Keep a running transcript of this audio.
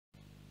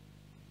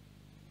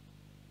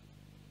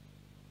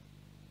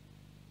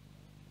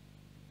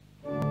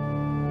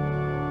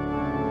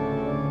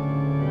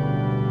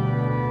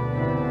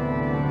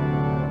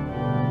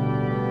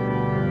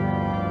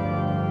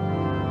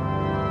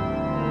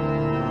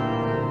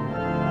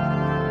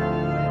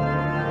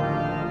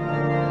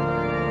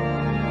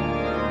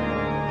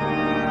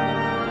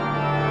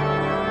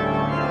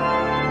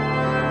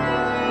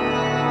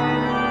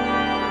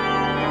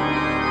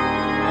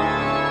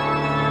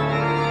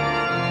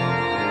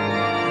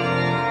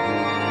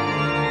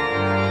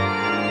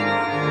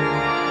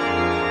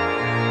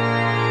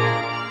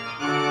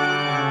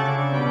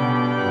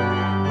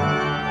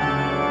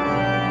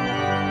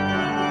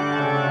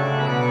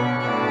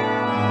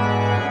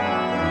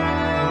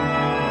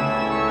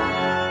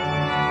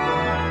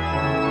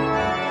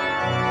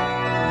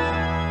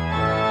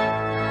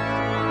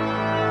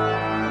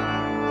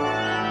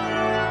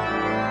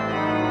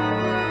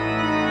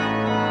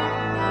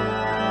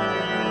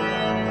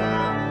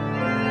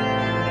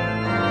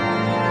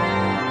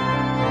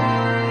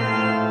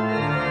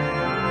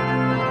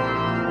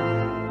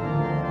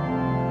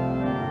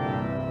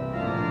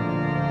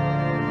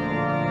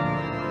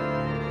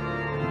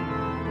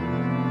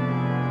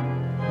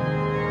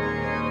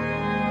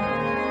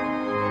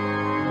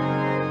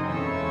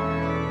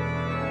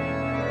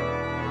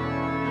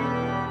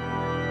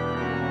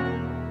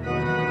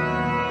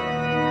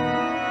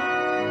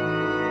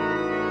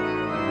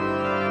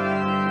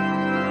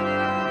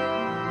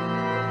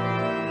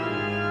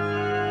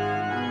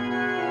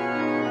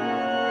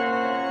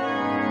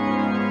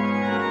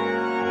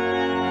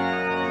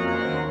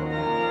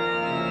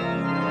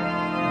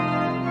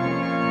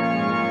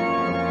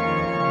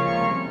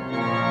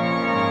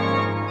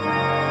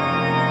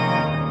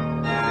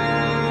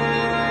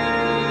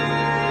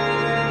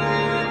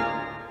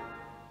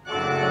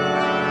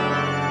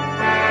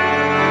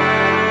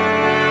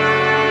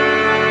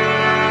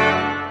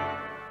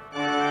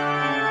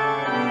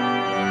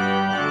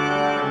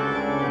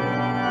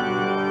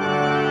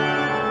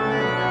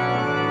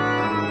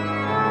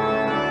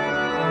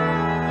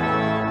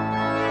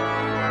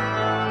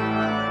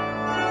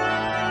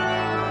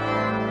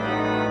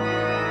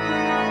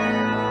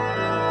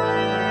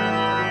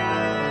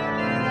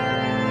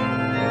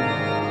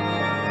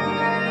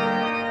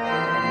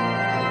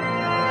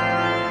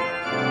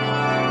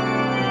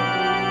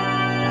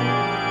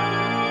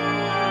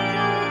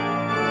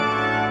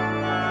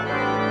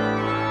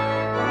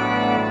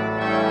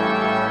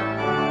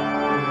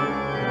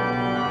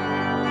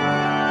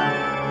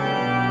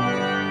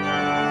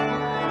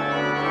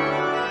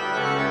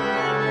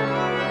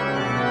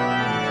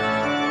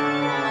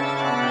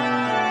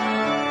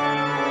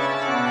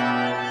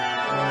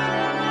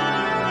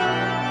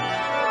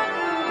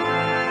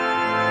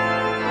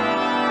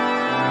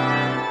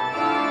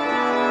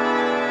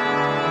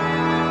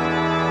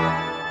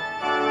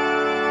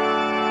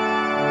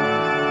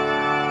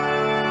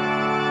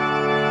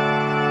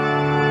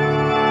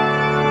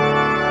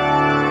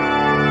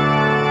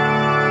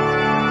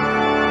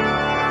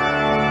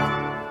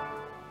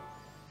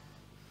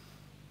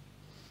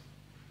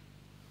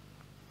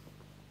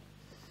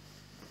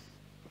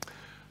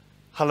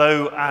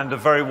Hello and a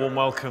very warm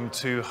welcome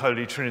to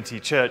Holy Trinity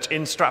Church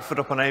in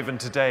Stratford-upon-Avon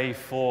today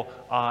for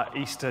our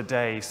Easter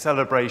Day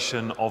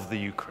celebration of the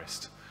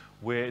Eucharist.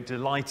 We're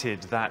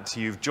delighted that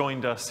you've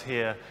joined us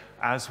here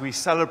as we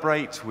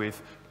celebrate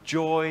with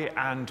joy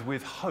and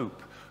with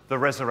hope the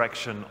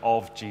resurrection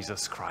of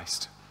Jesus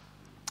Christ.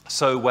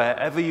 So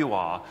wherever you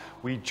are,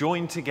 we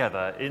join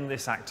together in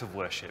this act of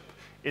worship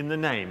in the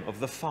name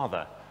of the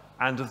Father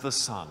and of the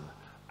Son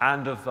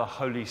and of the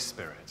Holy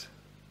Spirit.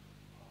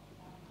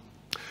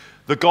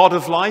 The God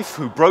of life,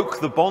 who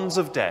broke the bonds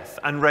of death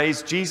and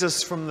raised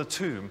Jesus from the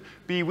tomb,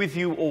 be with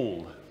you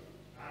all.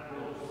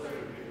 And also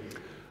with you.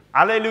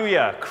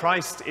 Alleluia,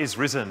 Christ is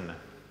risen.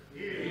 He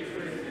is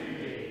risen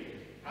indeed.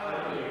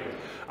 Alleluia.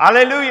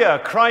 Alleluia,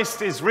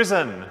 Christ is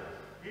risen.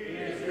 He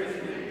is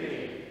risen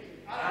indeed.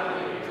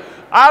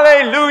 Alleluia.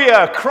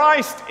 Alleluia,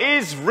 Christ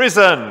is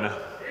risen.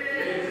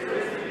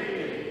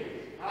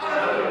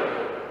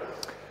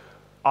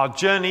 Our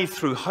journey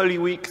through Holy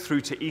Week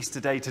through to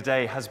Easter Day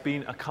today has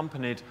been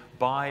accompanied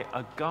by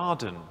a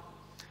garden.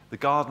 The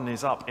garden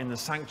is up in the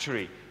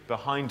sanctuary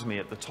behind me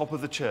at the top of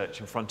the church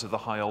in front of the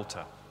high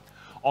altar.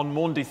 On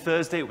Maundy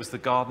Thursday it was the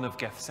Garden of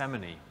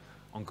Gethsemane.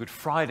 On Good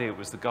Friday it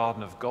was the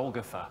Garden of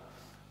Golgotha.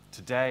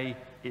 Today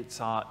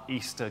it's our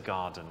Easter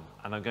garden,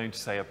 and I'm going to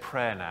say a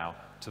prayer now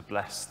to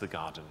bless the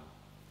garden.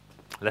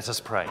 Let us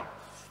pray.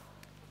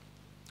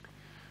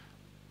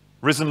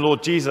 Risen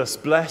Lord Jesus,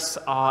 bless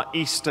our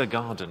Easter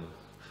garden,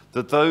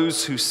 that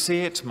those who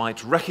see it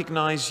might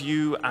recognize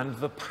you and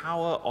the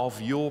power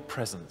of your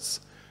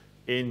presence.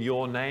 In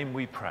your name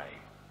we pray.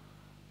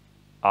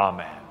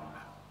 Amen.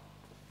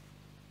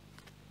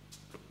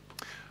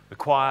 The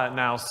choir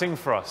now sing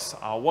for us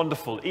our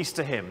wonderful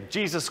Easter hymn,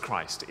 Jesus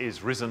Christ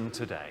is risen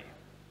today.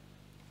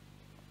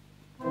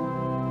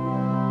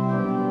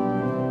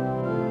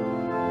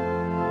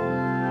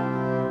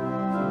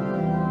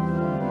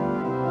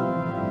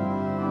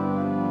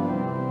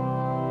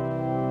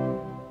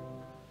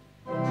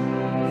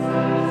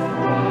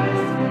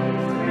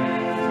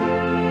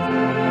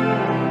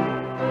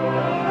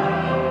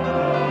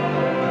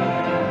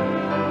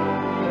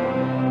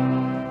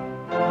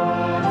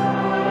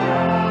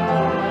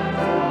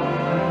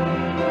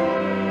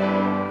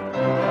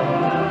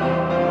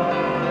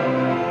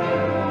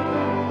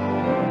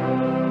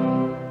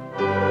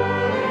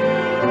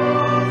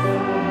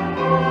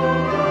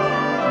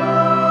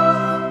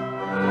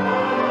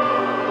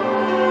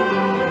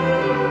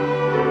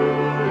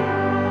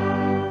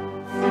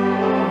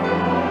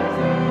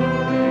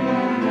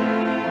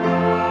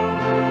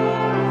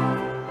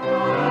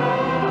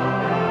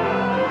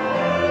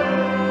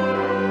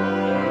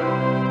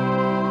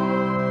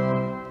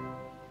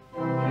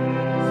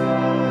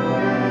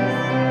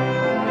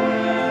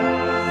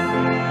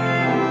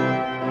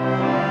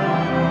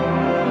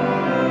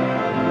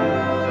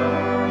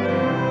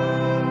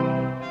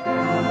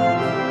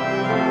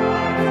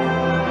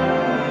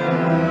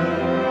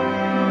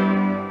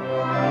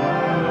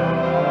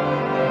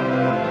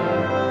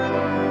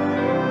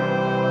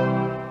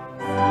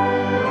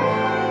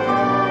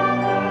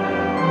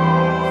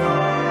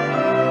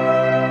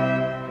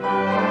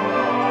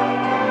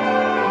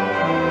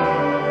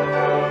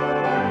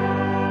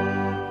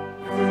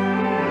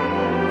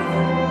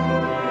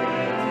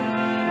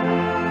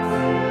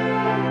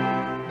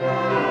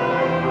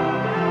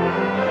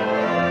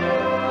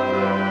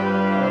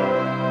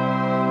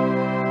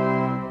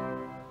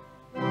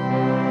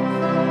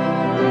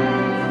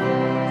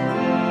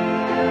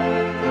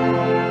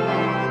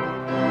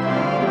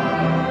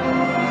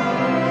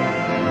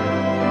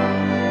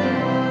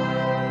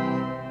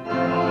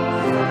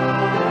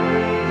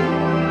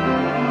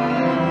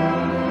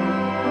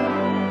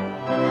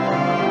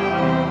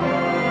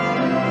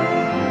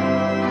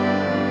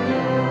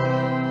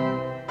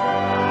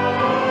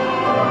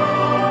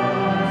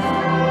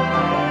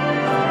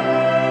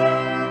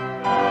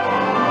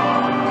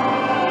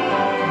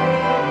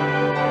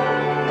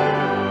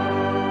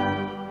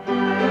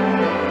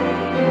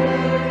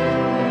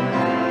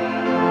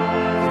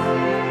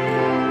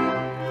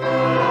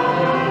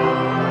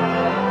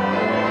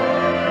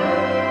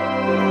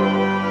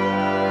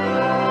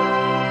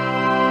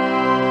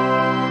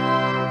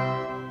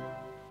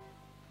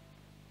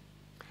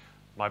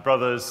 My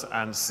brothers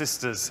and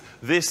sisters,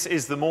 this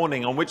is the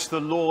morning on which the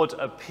Lord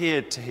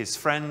appeared to his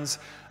friends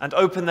and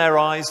opened their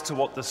eyes to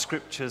what the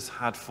scriptures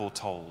had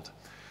foretold.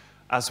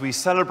 As we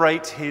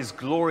celebrate his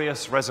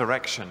glorious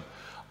resurrection,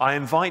 I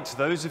invite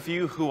those of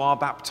you who are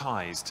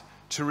baptized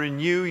to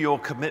renew your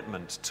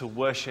commitment to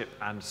worship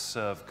and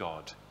serve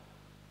God.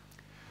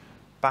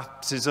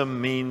 Baptism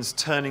means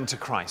turning to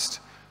Christ,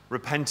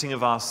 repenting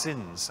of our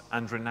sins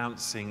and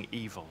renouncing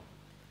evil.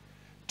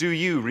 Do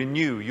you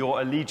renew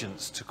your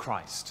allegiance to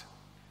Christ?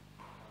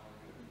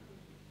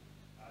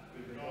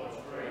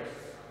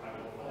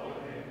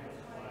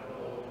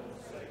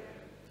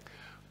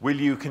 Will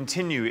you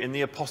continue in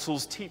the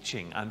apostles'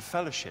 teaching and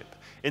fellowship,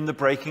 in the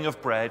breaking of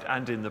bread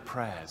and in the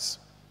prayers?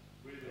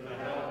 With the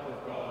help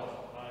of God,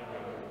 I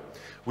will.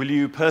 Will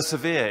you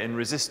persevere in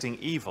resisting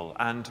evil,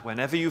 and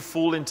whenever you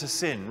fall into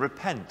sin,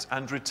 repent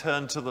and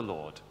return to the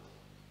Lord?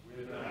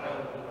 With the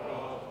help of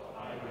God,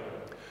 I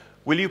will.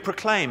 Will you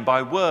proclaim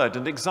by word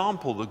and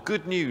example the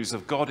good news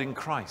of God in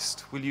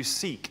Christ? Will you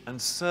seek and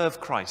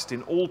serve Christ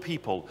in all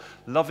people,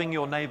 loving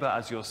your neighbor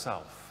as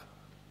yourself?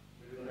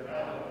 With the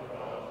help of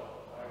God,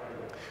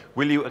 I will.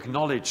 Will you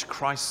acknowledge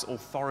Christ's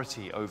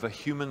authority over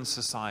human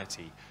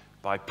society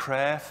by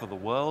prayer for the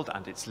world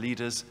and its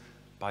leaders,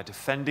 by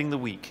defending the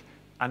weak,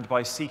 and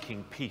by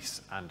seeking peace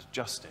and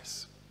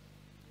justice?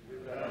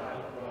 With the help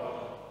of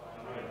God,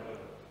 I will.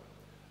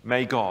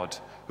 May God,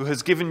 who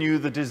has given you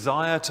the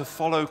desire to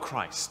follow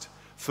Christ,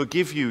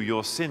 forgive you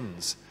your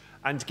sins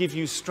and give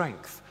you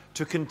strength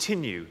to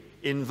continue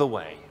in the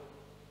way.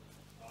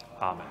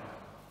 Amen.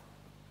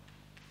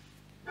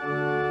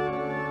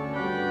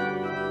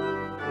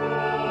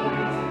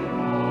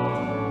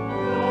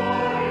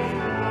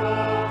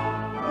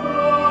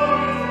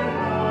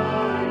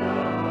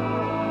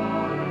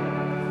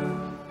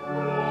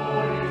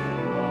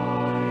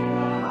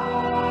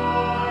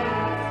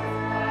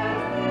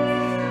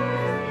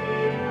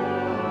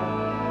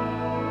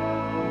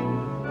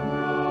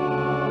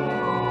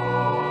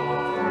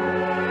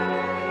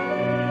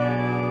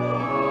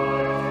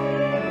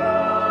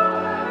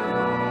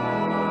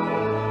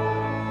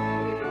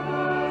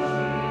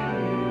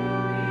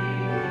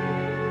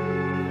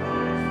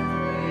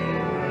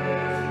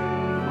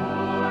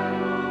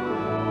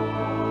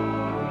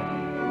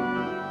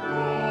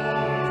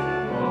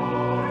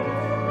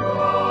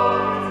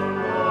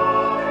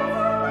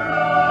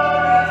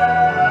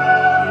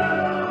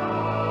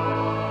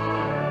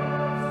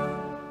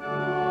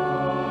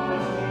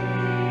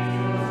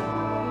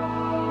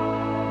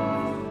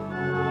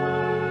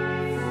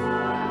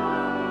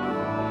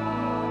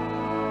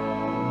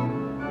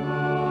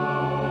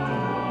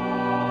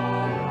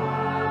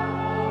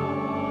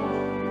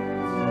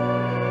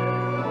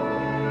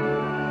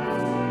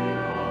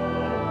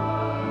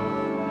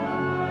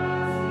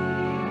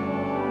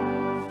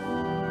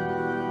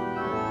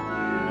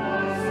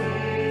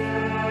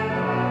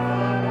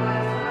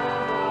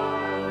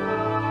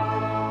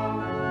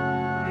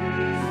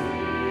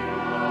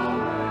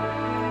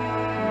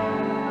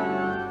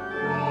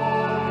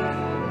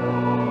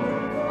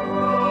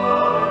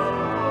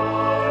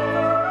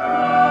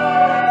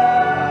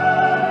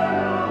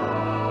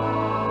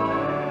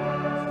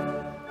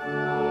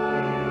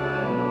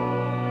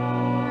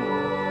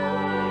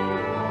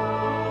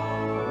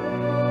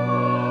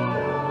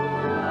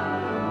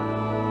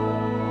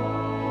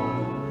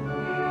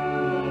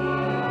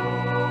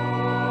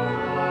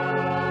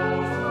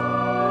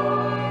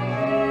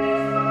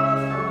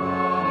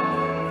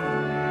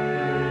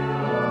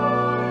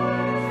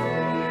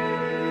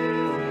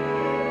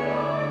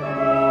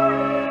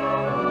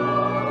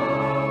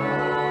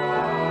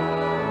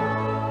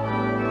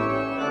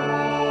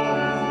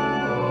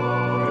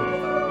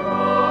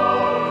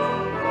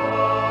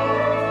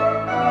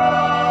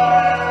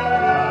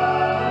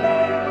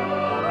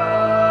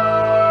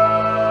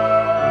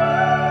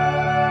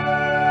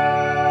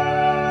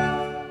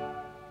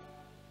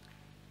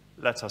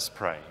 Let us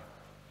pray.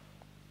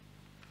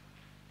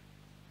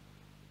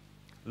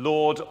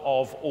 Lord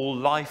of all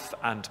life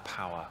and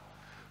power,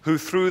 who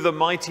through the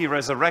mighty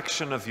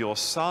resurrection of your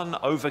Son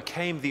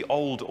overcame the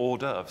old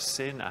order of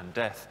sin and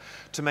death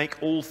to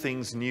make all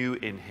things new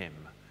in him,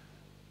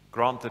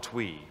 grant that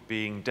we,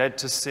 being dead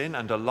to sin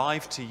and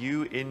alive to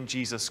you in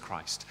Jesus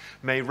Christ,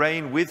 may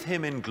reign with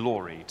him in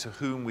glory, to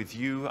whom with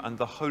you and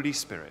the Holy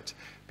Spirit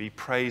be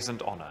praise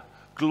and honor,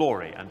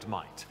 glory and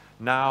might,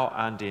 now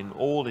and in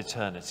all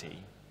eternity.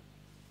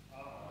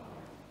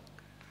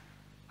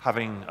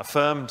 Having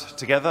affirmed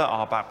together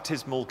our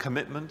baptismal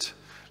commitment,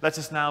 let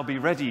us now be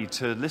ready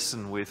to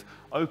listen with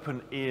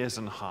open ears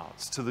and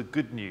hearts to the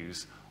good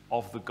news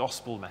of the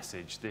gospel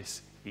message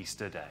this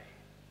Easter day.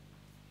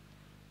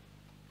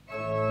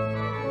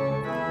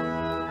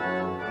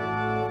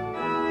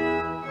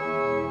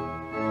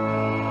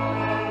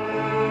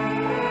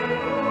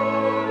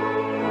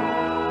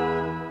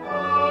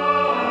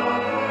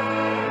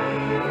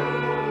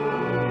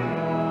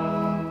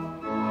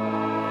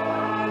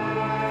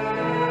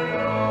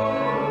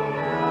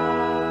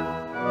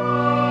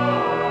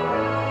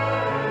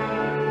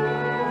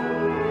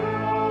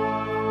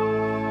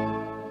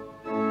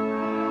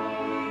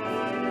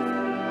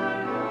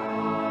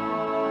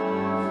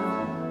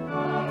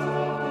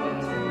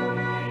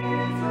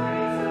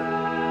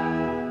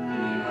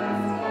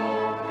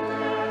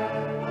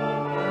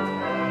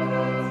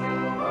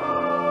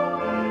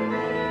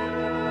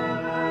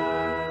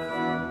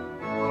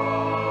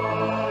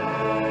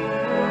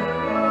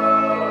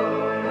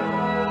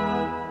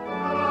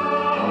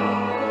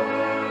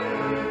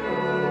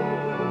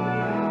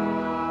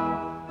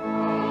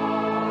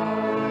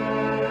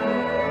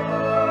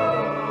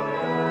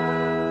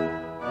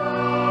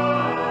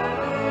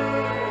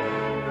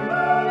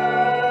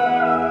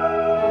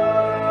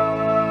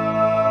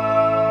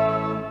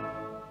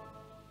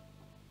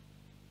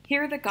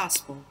 Hear the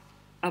gospel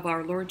of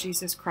our Lord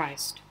Jesus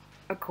Christ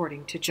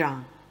according to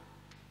John.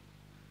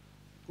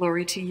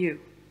 Glory to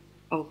you,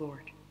 O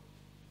Lord.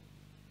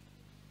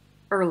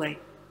 Early,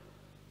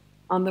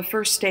 on the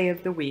first day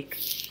of the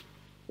week,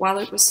 while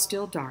it was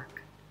still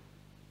dark,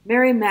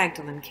 Mary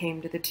Magdalene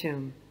came to the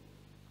tomb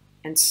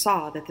and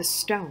saw that the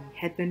stone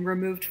had been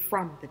removed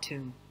from the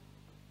tomb.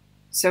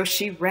 So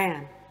she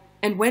ran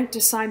and went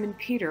to Simon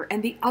Peter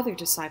and the other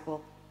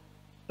disciple,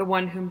 the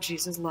one whom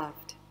Jesus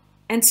loved,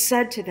 and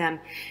said to them,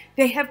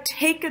 "They have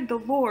taken the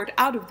Lord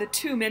out of the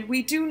tomb, and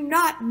we do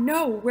not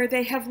know where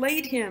they have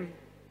laid him."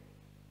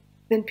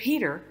 Then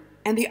Peter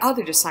and the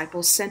other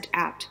disciples sent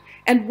out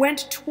and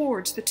went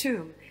towards the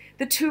tomb.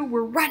 The two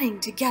were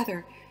running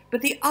together, but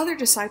the other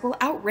disciple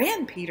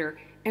outran Peter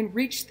and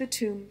reached the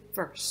tomb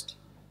first.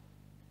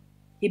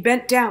 He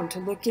bent down to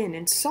look in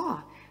and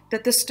saw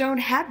that the stone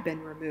had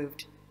been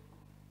removed,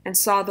 and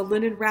saw the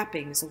linen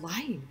wrappings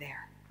lying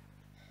there.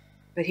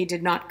 But he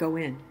did not go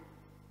in.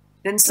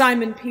 Then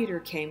Simon Peter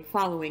came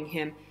following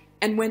him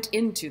and went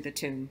into the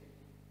tomb.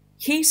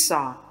 He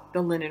saw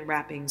the linen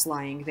wrappings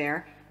lying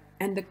there,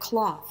 and the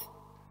cloth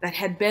that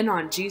had been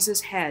on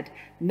Jesus' head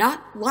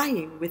not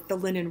lying with the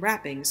linen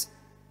wrappings,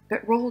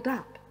 but rolled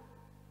up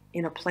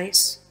in a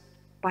place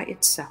by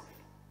itself.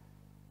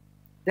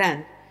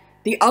 Then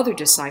the other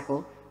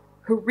disciple,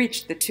 who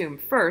reached the tomb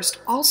first,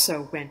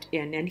 also went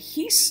in, and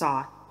he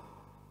saw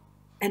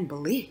and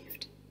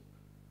believed.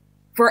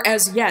 For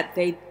as yet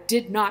they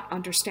did not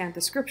understand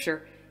the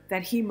scripture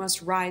that he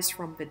must rise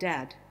from the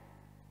dead.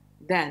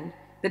 Then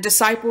the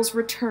disciples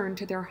returned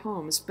to their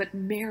homes, but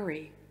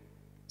Mary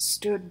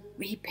stood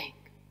weeping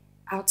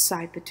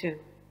outside the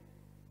tomb.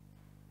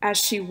 As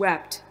she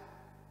wept,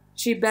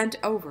 she bent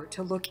over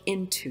to look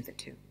into the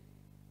tomb,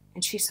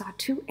 and she saw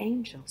two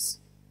angels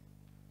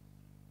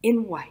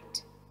in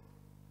white,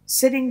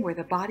 sitting where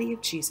the body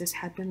of Jesus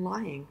had been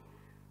lying,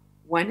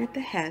 one at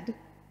the head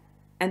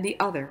and the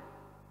other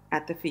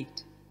at the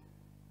feet.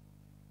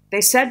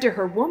 They said to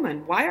her,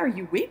 "Woman, why are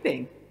you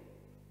weeping?"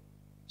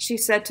 She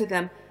said to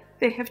them,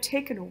 "They have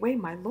taken away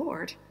my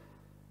Lord,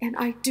 and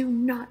I do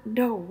not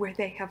know where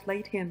they have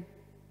laid him."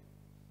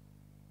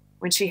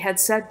 When she had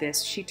said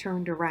this, she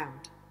turned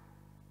around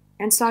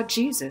and saw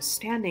Jesus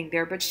standing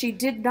there, but she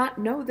did not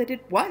know that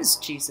it was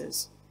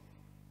Jesus.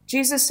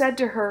 Jesus said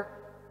to her,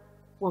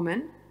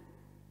 "Woman,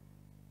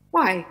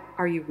 why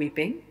are you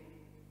weeping?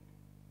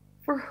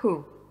 For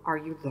whom are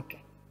you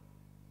looking?"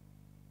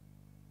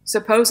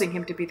 Supposing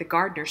him to be the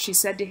gardener, she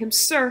said to him,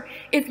 "Sir,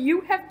 if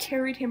you have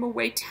carried him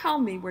away, tell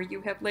me where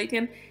you have laid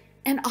him,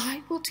 and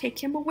I will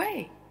take him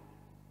away."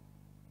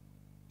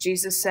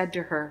 Jesus said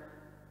to her,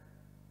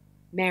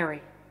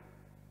 "Mary."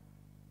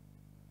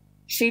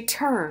 She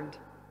turned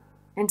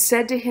and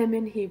said to him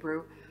in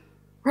Hebrew,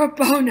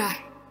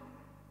 "Rabboni,"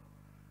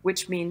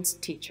 which means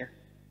teacher.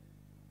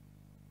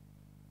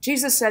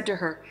 Jesus said to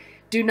her,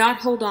 "Do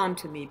not hold on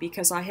to me,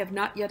 because I have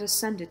not yet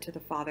ascended to the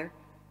Father.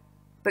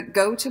 But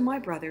go to my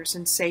brothers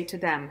and say to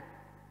them,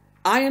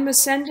 I am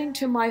ascending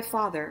to my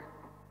Father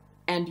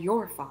and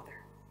your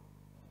Father,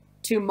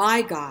 to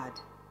my God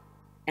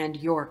and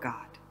your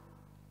God."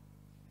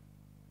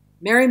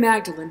 Mary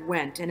Magdalene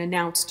went and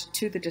announced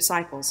to the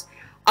disciples,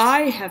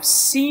 "I have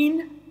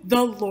seen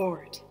the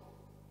Lord."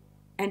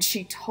 And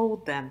she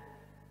told them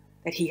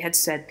that he had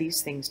said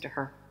these things to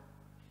her.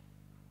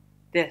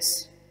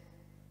 This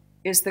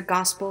is the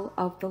gospel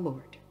of the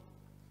Lord.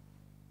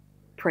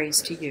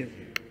 Praise to you,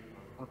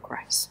 O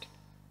Christ.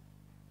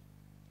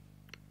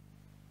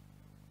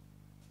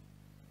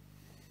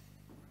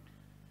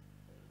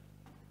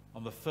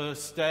 On the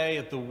first day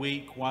of the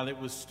week, while it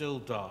was still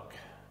dark,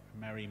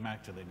 Mary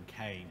Magdalene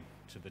came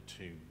to the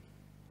tomb.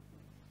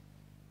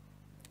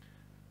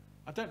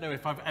 I don't know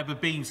if I've ever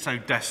been so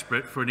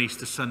desperate for an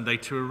Easter Sunday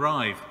to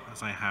arrive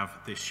as I have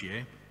this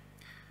year.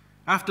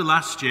 After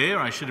last year,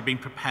 I should have been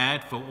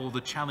prepared for all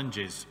the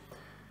challenges.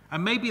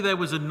 And maybe there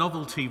was a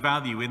novelty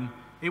value in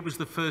it was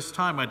the first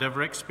time I'd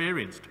ever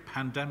experienced a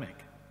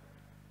pandemic.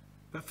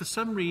 But for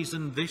some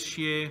reason this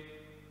year,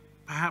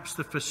 perhaps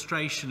the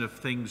frustration of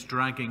things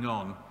dragging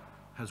on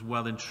has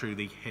well and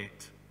truly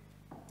hit.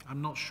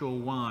 I'm not sure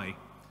why.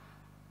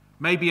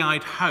 Maybe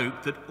I'd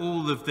hoped that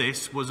all of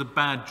this was a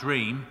bad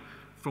dream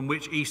from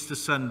which Easter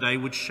Sunday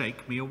would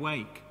shake me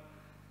awake.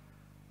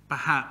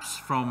 Perhaps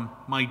from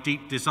my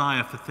deep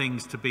desire for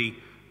things to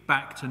be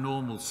back to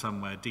normal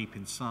somewhere deep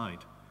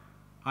inside.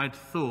 I'd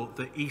thought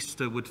that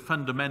Easter would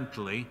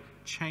fundamentally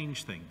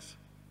change things.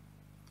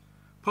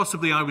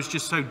 Possibly I was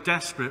just so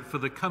desperate for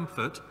the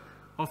comfort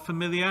of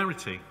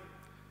familiarity,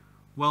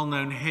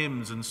 well-known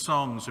hymns and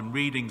songs and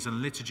readings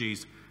and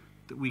liturgies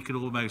that we could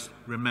almost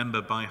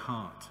remember by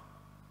heart.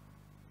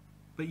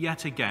 But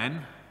yet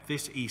again,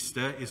 this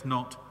Easter is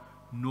not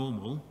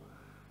normal,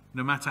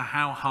 no matter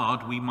how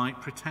hard we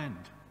might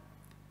pretend.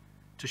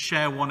 To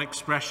share one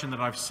expression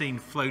that I've seen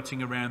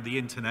floating around the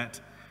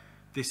internet,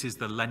 this is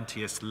the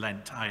lentiest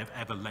Lent I have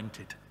ever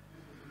lented.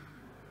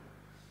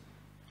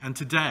 And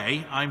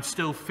today, I'm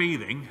still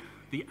feeling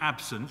the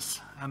absence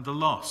and the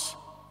loss.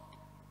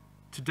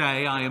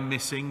 Today, I am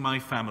missing my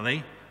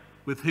family,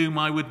 with whom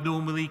I would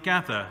normally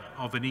gather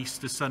of an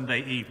Easter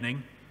Sunday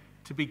evening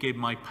to begin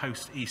my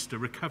post-Easter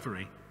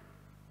recovery.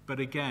 but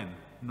again,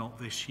 not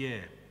this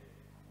year.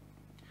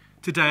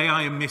 Today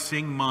I am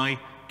missing my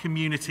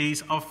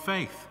communities of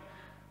faith.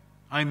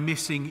 I'm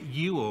missing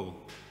you all,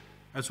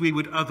 as we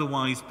would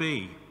otherwise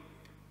be.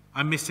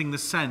 I'm missing the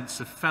sense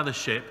of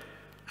fellowship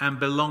and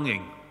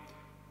belonging.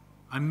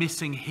 I'm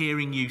missing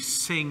hearing you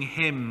sing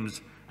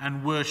hymns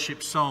and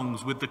worship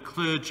songs with the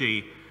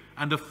clergy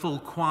and a full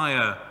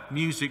choir,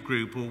 music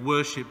group or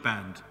worship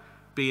band,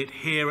 be it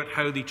here at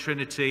Holy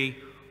Trinity,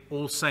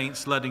 All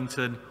Saints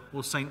Luddington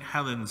or St.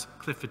 Helens,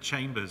 Clifford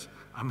Chambers.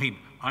 I mean,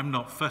 I'm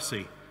not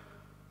fussy,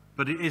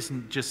 but it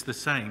isn't just the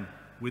same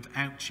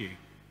without you.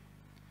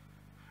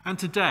 And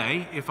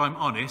today, if I'm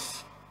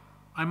honest,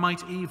 I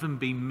might even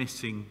be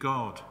missing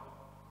God.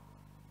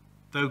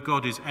 Though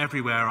God is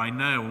everywhere, I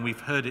know, and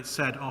we've heard it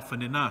said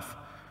often enough.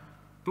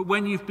 But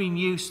when you've been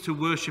used to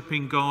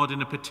worshipping God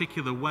in a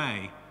particular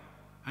way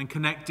and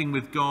connecting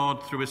with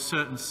God through a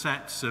certain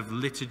sets of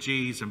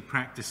liturgies and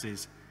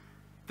practices,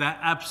 their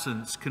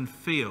absence can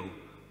feel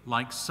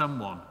like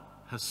someone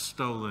has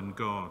stolen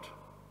God.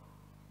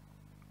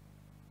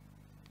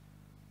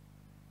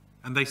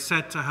 And they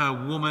said to her,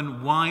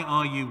 "Woman, why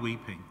are you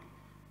weeping?"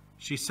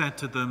 She said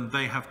to them,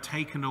 "They have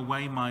taken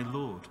away my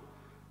Lord,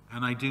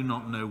 and I do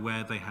not know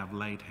where they have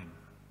laid him."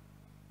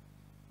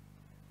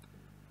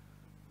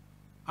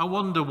 I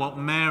wonder what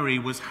Mary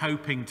was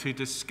hoping to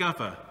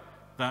discover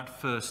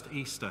that first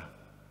Easter.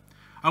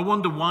 I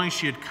wonder why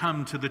she had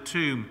come to the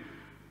tomb.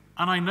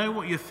 And I know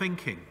what you're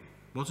thinking.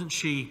 Wasn't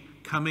she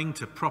coming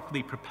to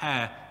properly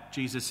prepare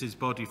Jesus'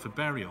 body for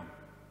burial?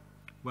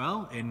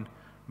 Well, in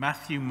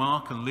Matthew,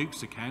 Mark and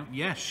Luke's account,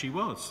 yes, she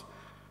was.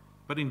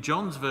 But in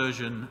John's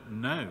version,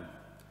 no.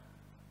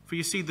 For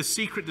you see, the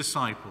secret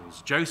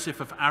disciples, Joseph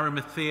of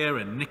Arimathea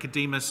and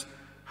Nicodemus,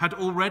 had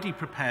already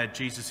prepared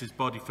Jesus'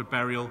 body for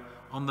burial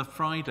on the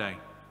Friday.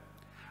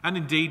 And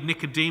indeed,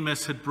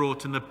 Nicodemus had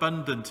brought an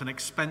abundant and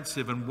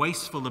expensive and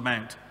wasteful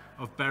amount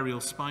of burial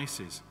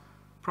spices,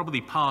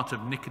 probably part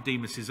of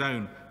Nicodemus'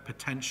 own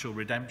potential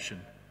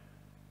redemption.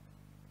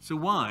 So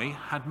why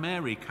had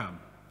Mary come?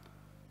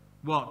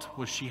 What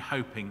was she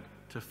hoping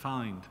to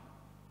find?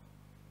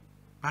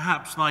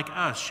 Perhaps like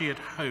us, she had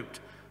hoped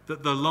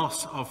that the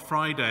loss of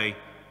Friday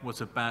was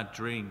a bad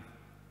dream.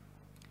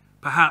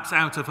 Perhaps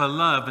out of her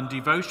love and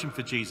devotion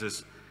for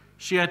Jesus,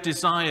 she had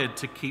desired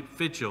to keep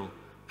vigil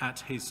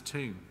at his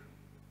tomb.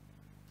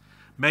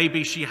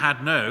 Maybe she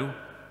had no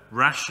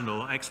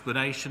rational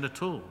explanation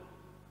at all,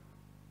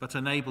 but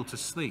unable to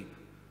sleep,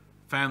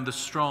 found the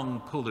strong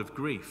pull of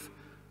grief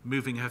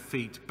moving her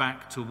feet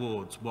back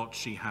towards what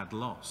she had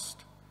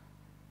lost.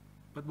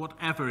 But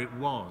whatever it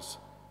was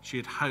she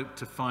had hoped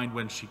to find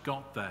when she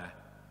got there,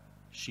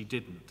 she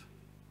didn't.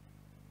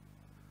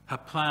 Her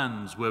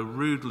plans were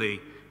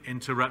rudely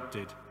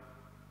interrupted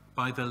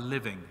by the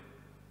living,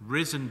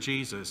 risen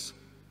Jesus,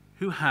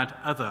 who had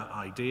other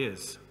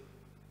ideas.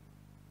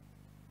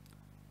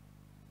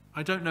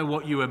 I don't know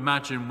what you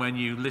imagine when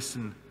you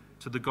listen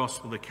to the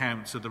gospel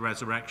accounts of the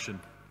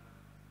resurrection.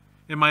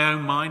 In my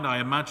own mind, I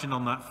imagine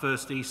on that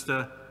first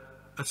Easter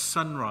a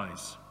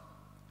sunrise.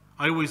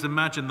 I always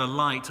imagine the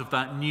light of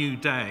that new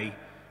day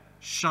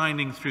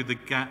shining through the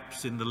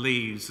gaps in the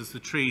leaves as the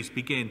trees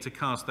begin to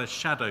cast their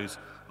shadows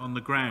on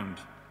the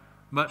ground,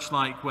 much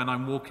like when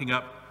I'm walking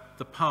up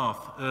the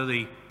path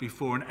early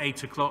before an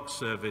 8 o'clock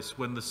service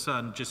when the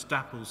sun just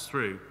dapples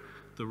through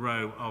the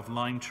row of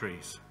lime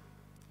trees.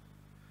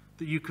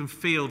 That you can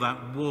feel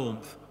that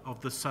warmth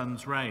of the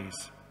sun's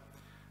rays,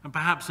 and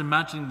perhaps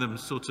imagining them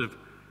sort of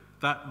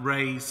that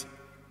rays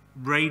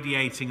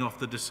radiating off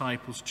the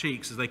disciples'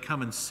 cheeks as they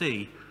come and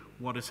see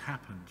what has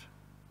happened.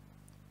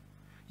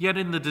 Yet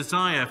in the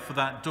desire for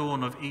that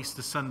dawn of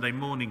Easter Sunday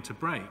morning to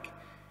break,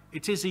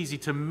 it is easy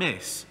to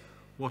miss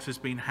what has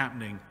been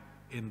happening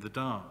in the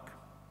dark.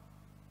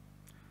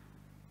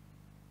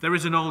 There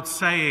is an old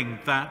saying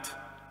that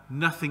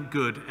nothing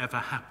good ever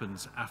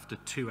happens after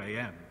 2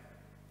 a.m.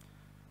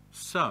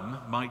 Some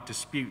might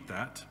dispute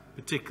that,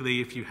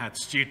 particularly if you had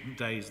student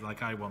days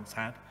like I once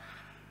had,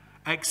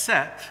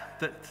 except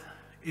that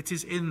it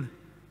is in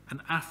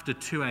and after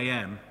 2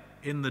 a.m.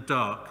 in the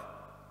dark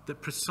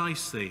that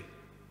precisely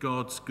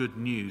God's good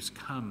news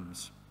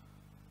comes.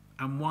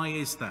 And why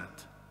is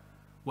that?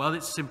 Well,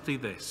 it's simply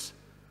this.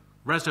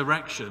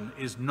 Resurrection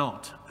is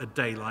not a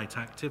daylight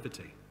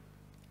activity.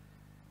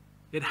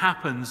 It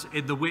happens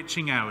in the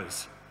witching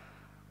hours,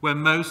 where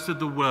most of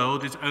the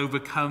world is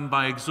overcome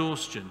by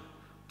exhaustion,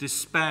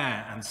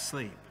 despair, and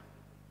sleep.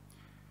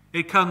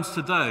 It comes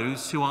to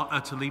those who are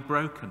utterly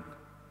broken,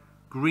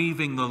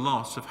 grieving the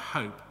loss of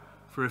hope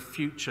for a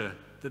future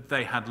that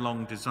they had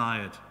long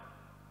desired.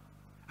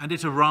 And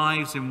it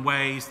arrives in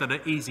ways that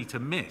are easy to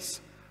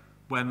miss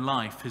when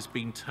life has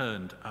been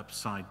turned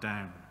upside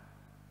down.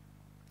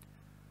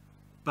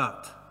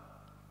 But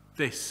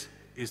this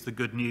is the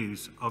good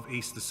news of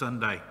Easter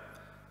Sunday,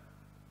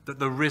 that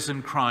the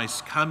risen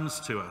Christ comes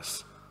to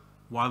us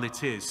while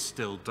it is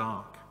still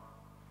dark.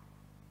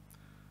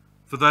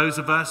 For those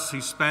of us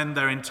who spend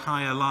their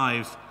entire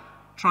lives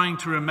trying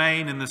to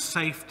remain in the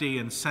safety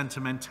and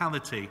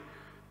sentimentality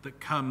that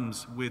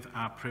comes with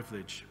our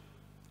privilege.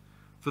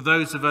 For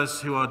those of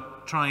us who are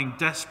trying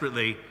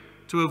desperately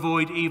to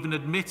avoid even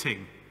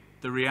admitting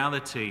the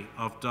reality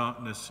of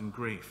darkness and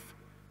grief.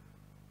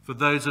 For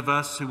those of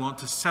us who want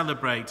to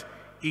celebrate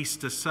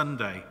Easter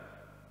Sunday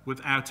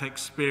without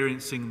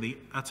experiencing the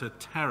utter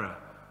terror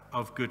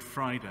of Good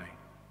Friday.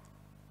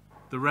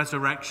 The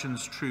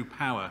resurrection's true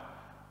power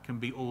can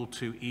be all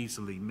too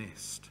easily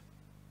missed.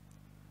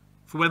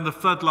 For when the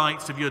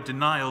floodlights of your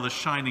denial are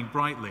shining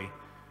brightly,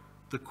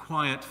 the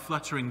quiet,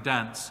 fluttering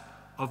dance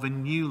of a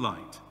new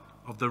light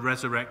of the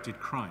resurrected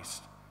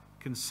Christ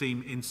can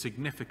seem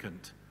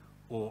insignificant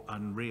or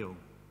unreal.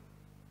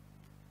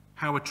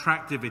 How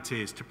attractive it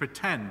is to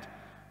pretend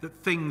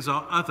that things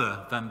are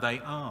other than they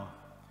are.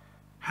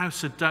 How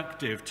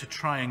seductive to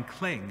try and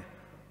cling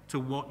to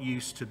what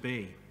used to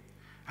be,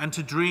 and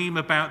to dream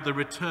about the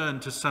return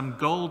to some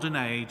golden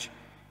age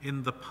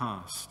in the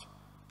past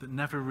that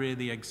never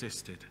really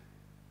existed.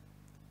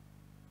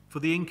 For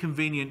the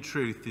inconvenient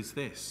truth is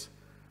this: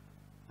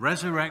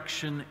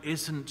 resurrection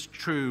isn't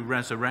true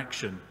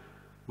resurrection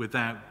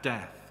without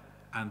death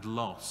and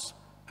loss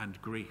and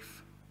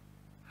grief.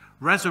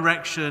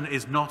 Resurrection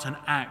is not an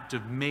act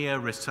of mere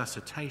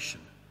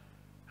resuscitation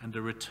and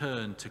a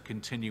return to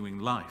continuing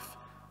life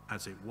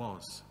as it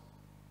was.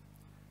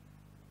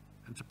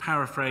 And to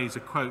paraphrase a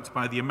quote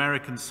by the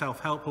American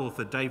self-help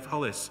author Dave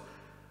Hollis,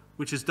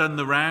 which has done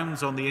the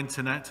rounds on the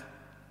internet,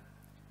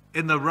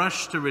 in the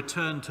rush to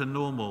return to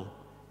normal,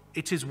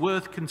 it is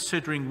worth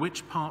considering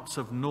which parts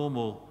of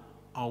normal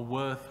are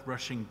worth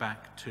rushing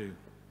back to.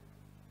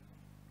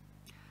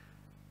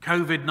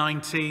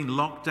 COVID-19,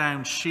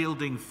 lockdown,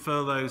 shielding,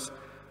 furloughs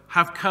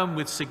have come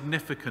with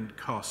significant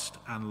cost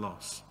and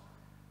loss.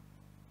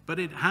 But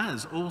it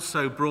has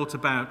also brought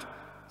about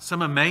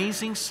some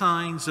amazing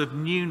signs of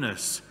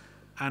newness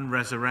and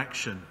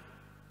resurrection.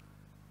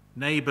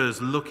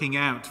 Neighbours looking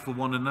out for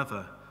one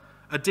another,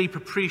 a deep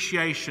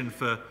appreciation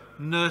for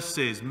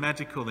nurses,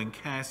 medical and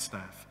care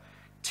staff,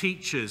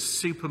 teachers,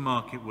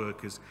 supermarket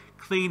workers,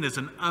 cleaners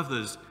and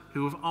others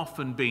who have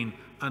often been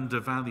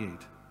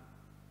undervalued.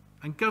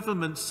 And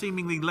government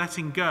seemingly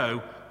letting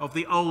go of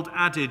the old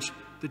adage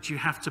that you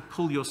have to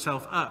pull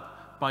yourself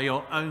up by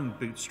your own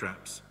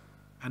bootstraps,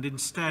 and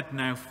instead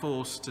now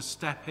forced to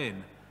step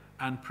in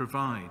and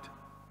provide.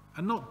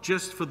 And not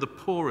just for the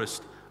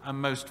poorest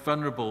and most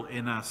vulnerable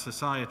in our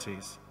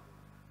societies,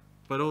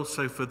 but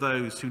also for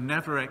those who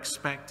never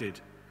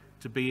expected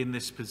to be in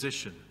this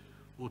position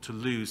or to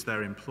lose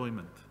their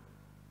employment.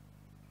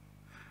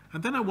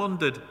 And then I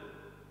wondered,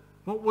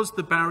 what was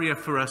the barrier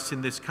for us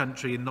in this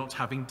country in not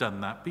having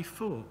done that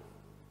before?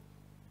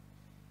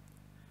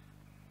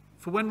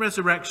 For when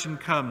resurrection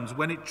comes,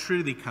 when it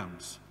truly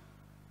comes,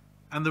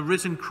 and the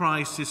risen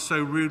Christ is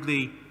so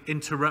rudely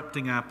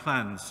interrupting our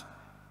plans,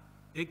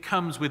 it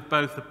comes with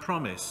both a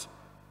promise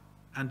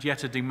and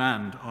yet a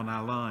demand on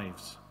our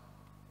lives.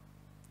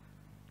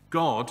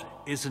 God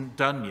isn't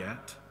done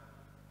yet.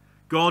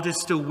 God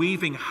is still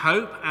weaving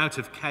hope out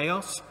of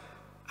chaos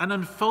and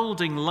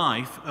unfolding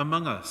life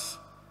among us,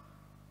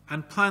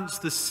 and plants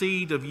the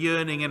seed of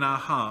yearning in our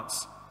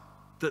hearts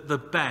that the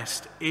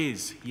best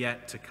is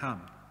yet to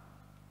come.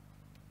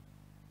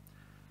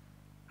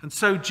 And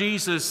so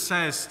Jesus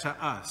says to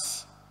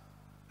us,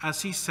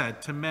 as he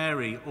said to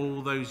Mary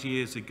all those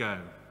years ago,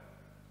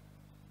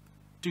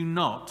 do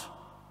not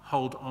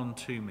hold on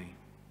to me.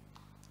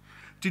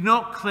 Do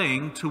not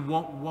cling to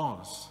what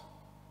was.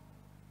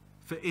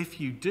 For if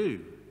you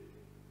do,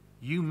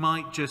 you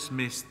might just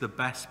miss the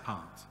best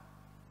part,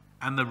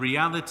 and the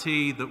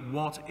reality that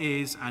what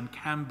is and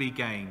can be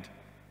gained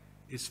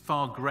is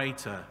far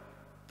greater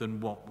than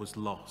what was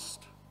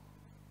lost.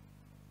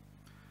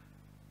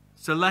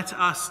 So let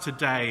us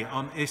today,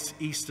 on this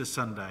Easter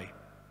Sunday,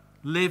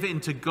 live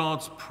into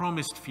God's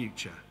promised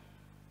future,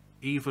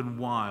 even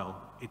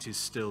while it is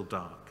still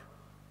dark.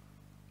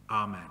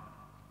 Amen.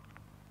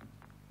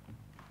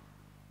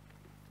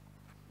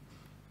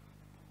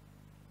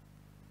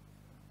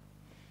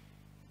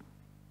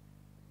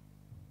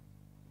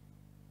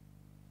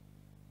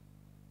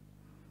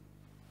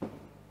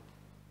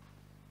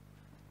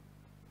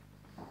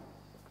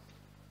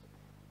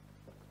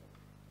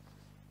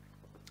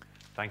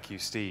 Thank you,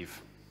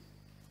 Steve.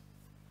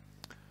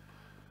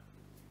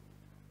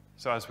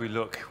 So as we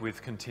look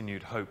with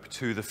continued hope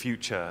to the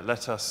future,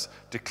 let us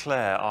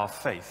declare our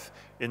faith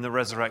in the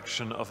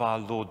resurrection of our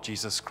Lord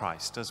Jesus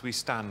Christ as we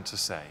stand to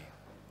say,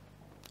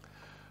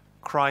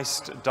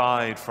 Christ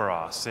died for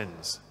our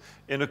sins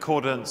in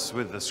accordance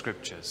with the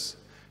Scriptures.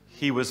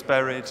 He was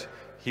buried,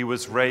 he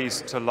was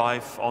raised to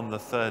life on the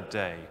third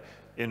day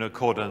in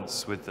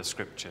accordance with the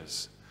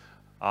Scriptures.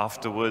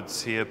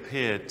 Afterwards he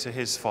appeared to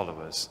his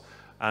followers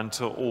and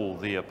to all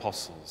the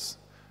apostles.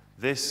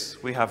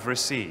 This we have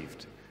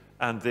received,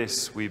 and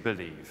this we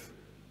believe.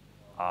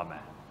 Amen.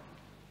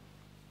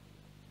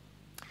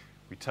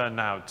 We turn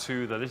now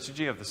to the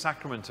liturgy of the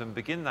sacrament and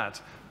begin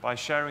that by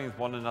sharing with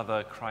one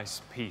another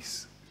Christ's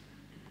peace.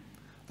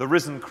 The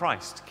risen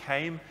Christ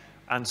came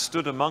and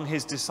stood among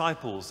his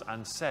disciples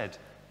and said,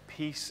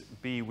 "Peace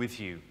be with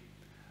you."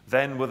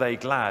 Then were they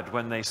glad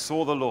when they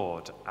saw the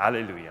Lord.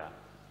 Alleluia.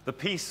 The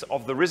peace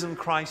of the risen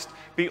Christ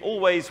be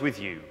always with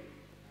you.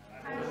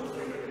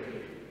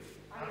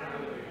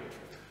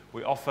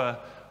 We offer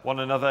one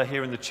another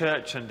here in the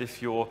church, and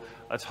if you're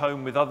at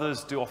home with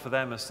others, do offer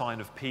them a sign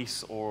of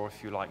peace, or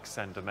if you like,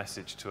 send a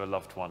message to a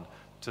loved one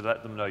to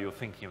let them know you're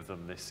thinking of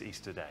them this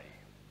Easter day.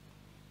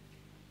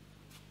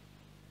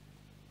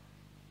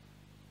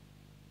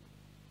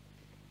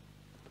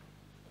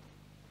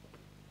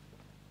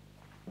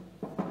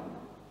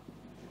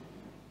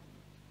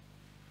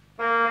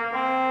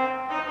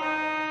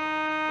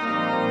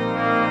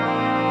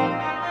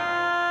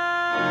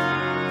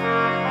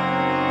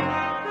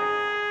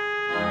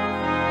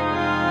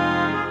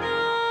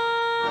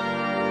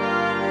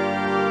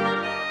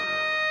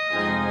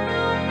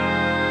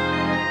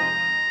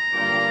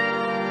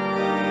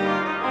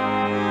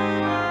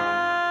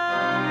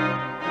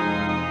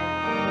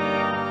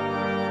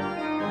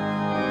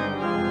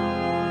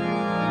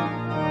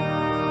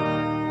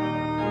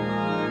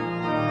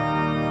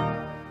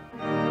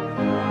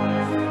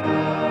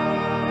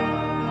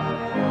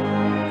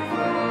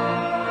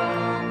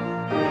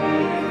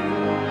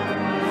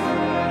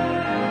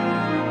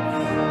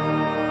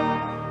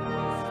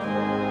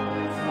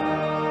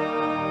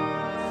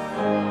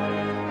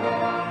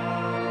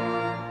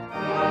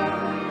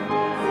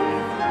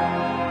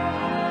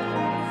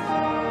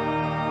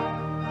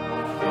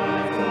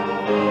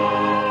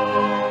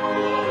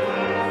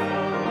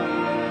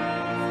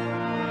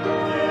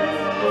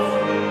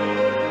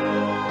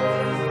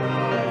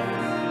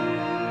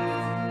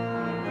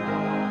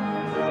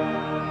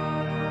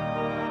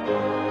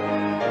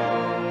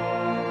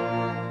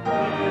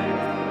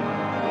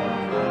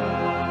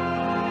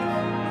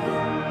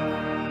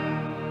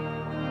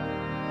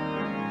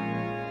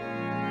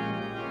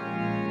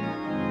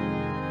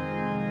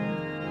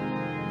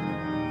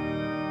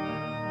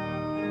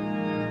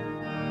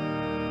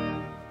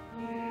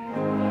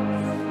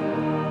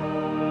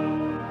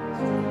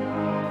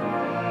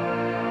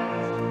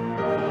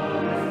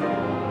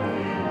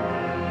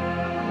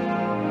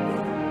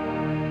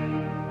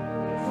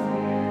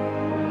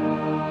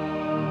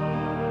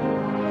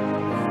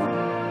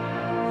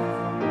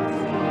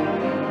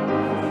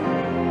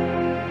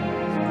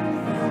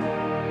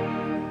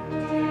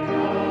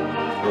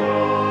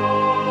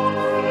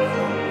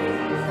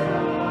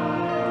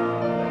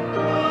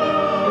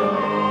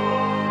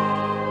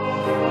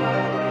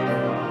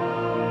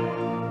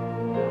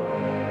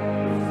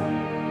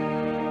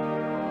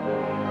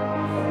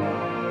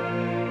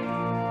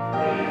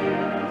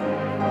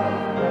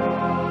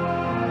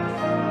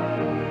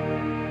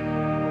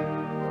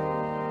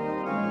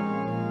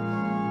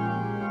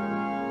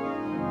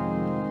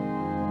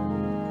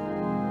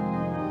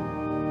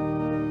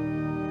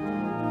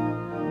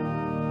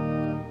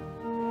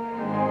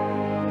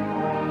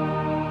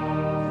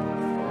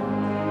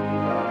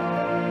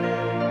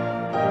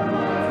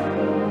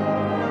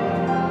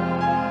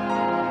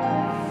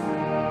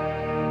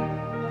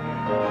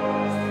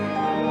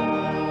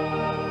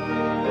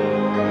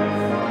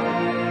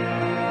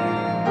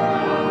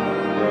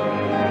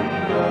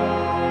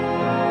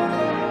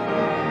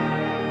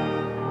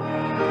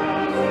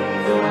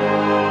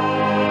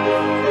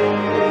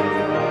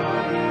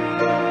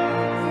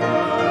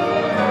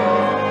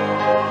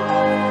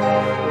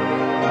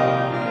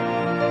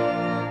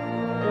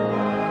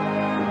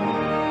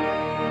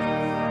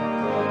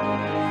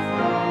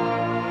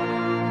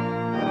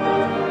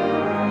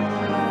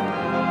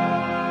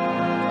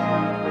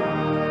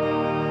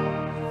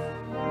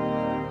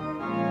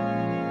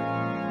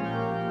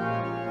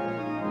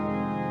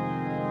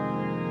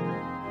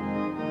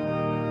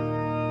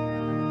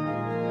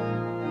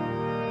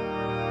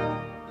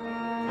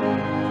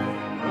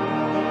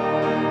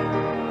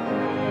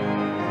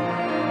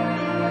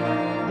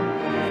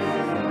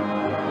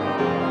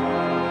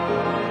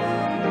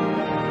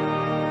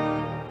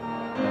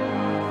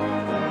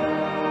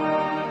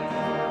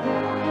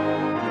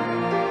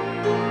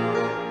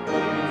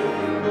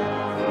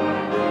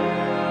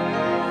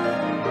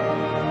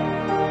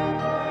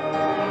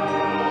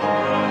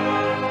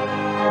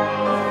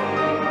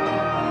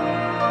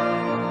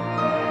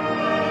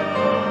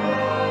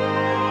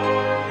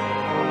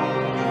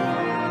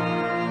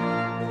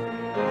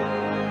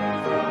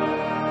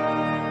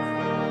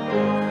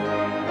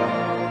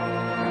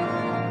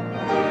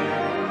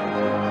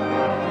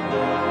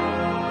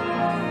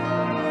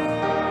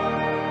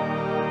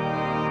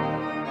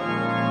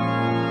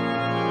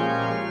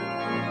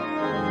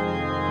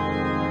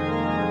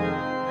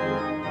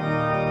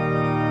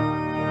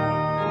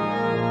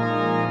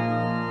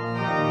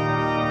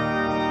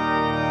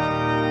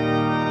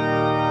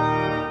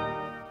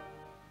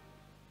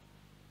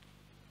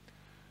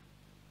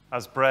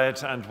 As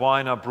bread and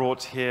wine are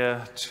brought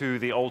here to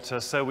the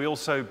altar, so we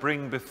also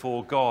bring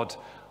before God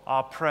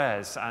our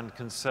prayers and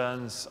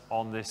concerns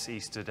on this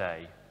Easter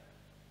day.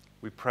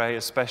 We pray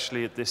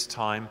especially at this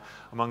time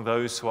among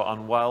those who are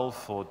unwell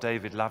for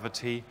David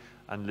Laverty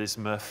and Liz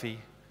Murphy,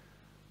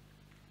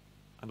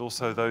 and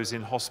also those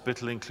in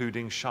hospital,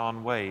 including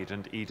Sian Wade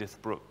and Edith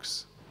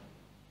Brooks.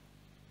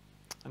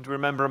 And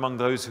remember among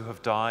those who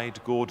have died,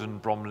 Gordon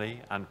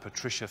Bromley and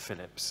Patricia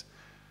Phillips,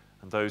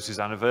 and those whose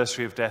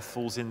anniversary of death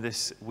falls in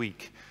this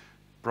week,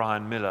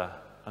 Brian Miller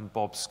and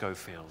Bob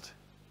Schofield.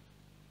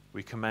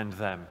 We commend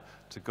them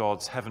to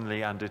God's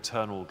heavenly and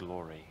eternal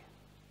glory.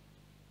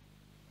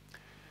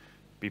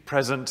 Be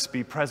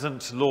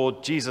present,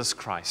 Lord Jesus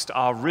Christ,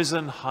 our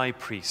risen high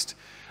priest,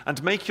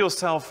 and make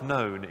yourself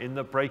known in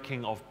the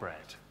breaking of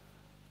bread.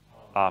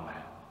 Amen.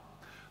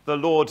 The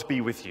Lord be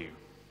with you.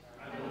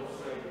 And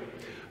also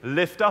with you.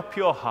 Lift up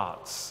your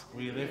hearts.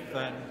 We lift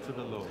them to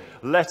the Lord.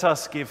 Let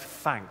us give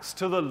thanks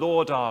to the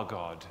Lord our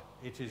God.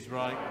 It is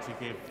right to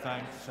give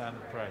thanks and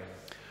praise.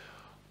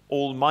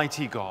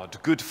 Almighty God,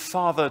 good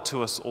Father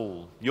to us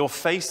all, your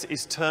face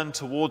is turned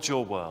towards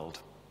your world.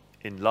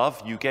 In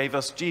love, you gave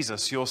us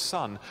Jesus, your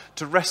Son,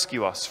 to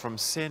rescue us from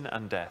sin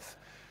and death.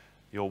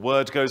 Your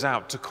word goes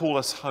out to call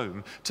us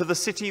home, to the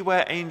city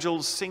where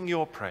angels sing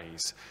your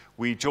praise.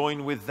 We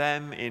join with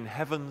them in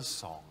heaven's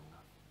song.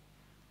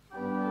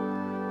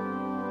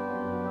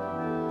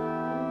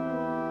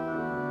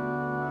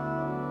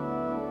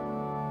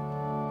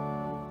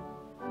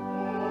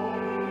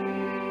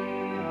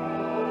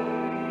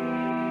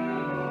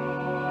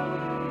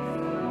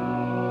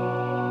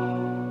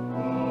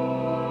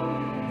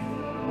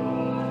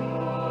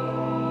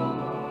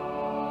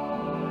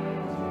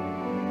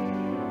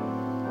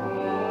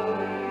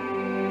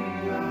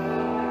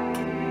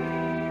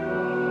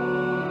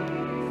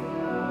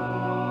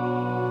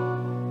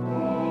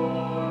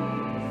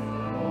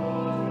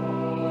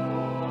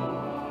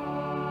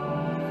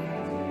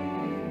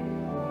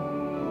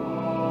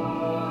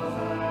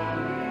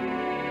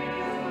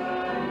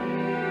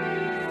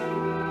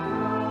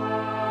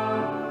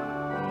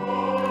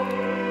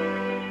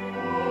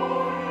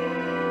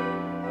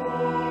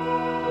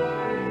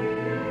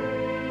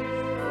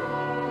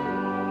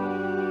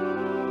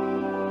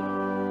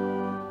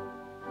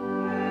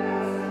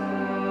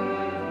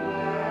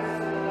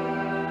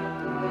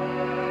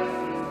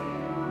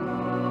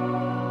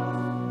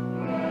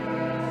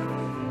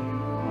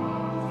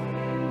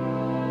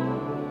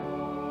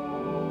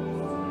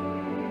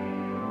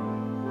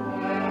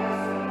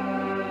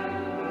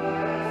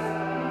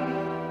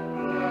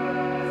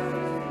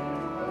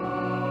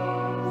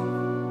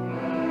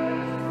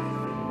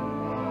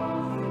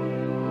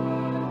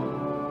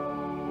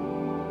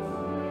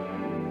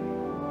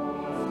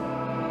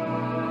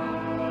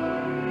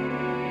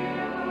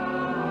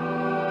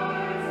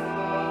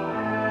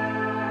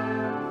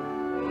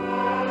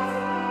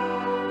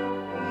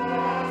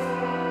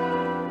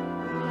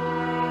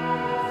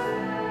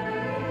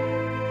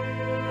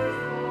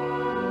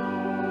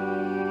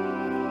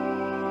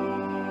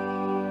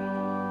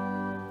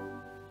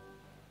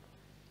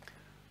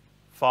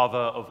 Father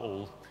of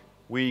all,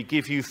 we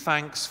give you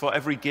thanks for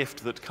every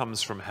gift that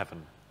comes from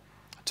heaven.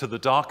 To the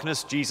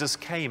darkness, Jesus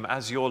came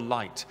as your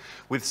light.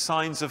 With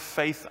signs of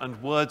faith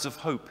and words of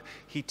hope,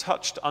 he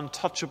touched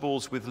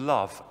untouchables with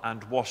love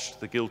and washed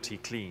the guilty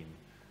clean.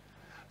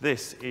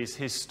 This is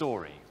his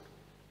story.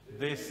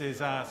 This is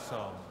our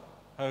song.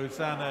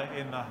 Hosanna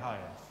in the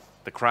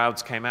highest. The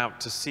crowds came out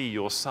to see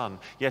your Son,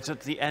 yet at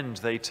the end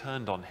they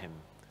turned on him.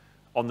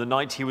 On the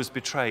night he was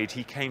betrayed,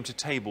 he came to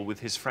table with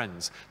his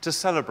friends to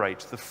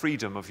celebrate the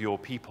freedom of your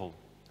people.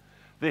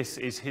 This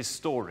is his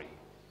story.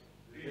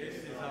 This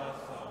is our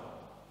song.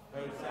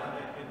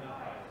 Hosanna in the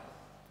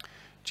highest.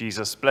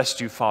 Jesus blessed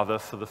you, Father,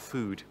 for the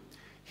food.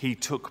 He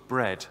took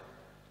bread,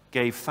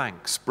 gave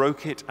thanks,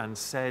 broke it, and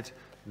said,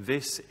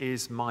 "This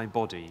is my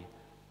body,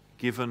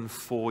 given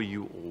for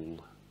you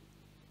all."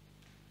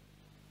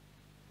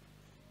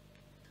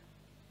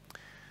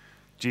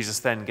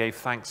 Jesus then gave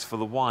thanks for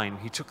the wine.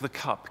 He took the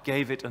cup,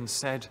 gave it, and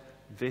said,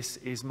 "This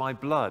is my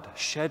blood,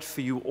 shed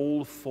for you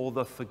all for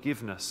the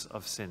forgiveness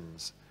of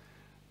sins.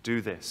 Do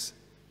this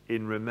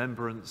in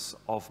remembrance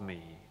of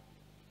me."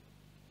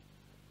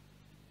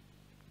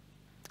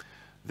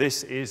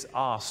 This is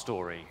our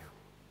story.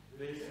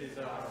 This is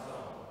our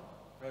song.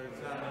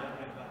 Hosanna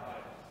in the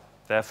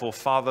highest. Therefore,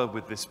 Father,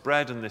 with this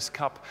bread and this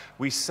cup,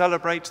 we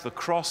celebrate the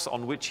cross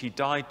on which he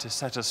died to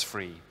set us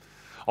free.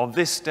 On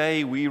this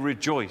day, we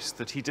rejoice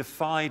that he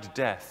defied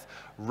death,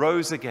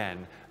 rose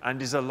again,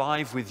 and is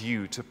alive with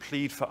you to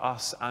plead for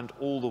us and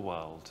all the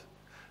world.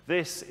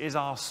 This is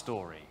our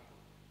story.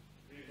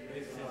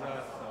 This is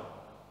our song.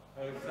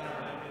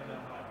 Hosanna in the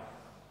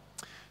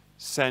highest.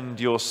 Send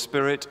your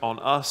Spirit on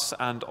us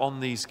and on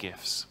these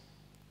gifts,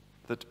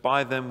 that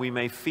by them we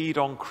may feed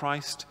on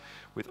Christ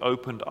with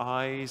opened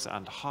eyes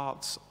and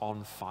hearts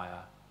on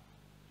fire.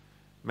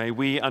 May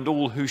we and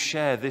all who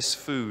share this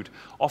food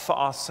offer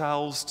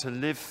ourselves to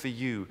live for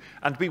you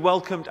and be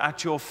welcomed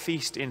at your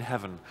feast in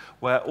heaven,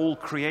 where all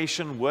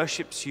creation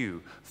worships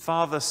you,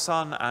 Father,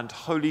 Son, and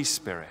Holy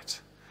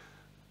Spirit.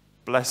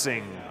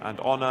 Blessing and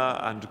honor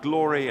and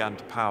glory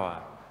and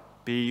power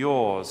be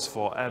yours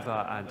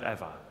forever and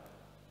ever.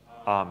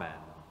 Amen.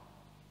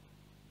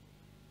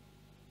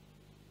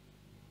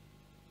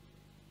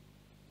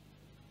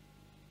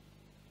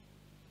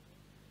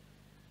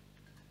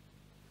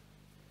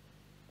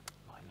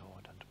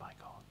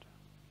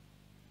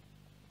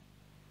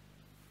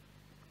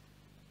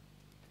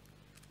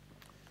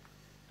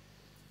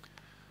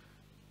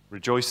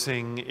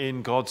 Rejoicing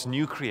in God's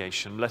new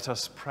creation, let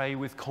us pray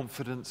with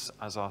confidence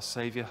as our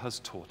Saviour has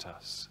taught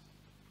us.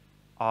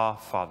 Our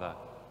Father,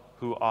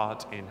 who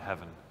art in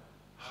heaven,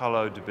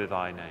 hallowed be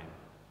thy name.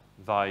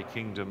 Thy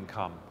kingdom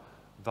come,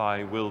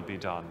 thy will be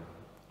done,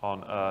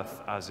 on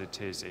earth as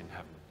it is in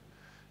heaven.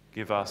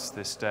 Give us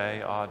this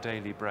day our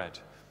daily bread,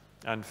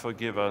 and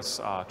forgive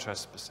us our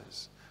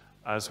trespasses,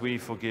 as we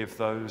forgive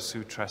those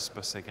who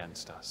trespass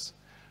against us.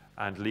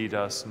 And lead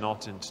us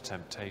not into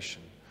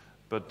temptation,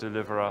 but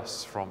deliver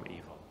us from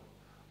evil.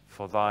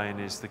 For thine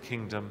is the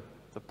kingdom,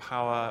 the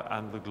power,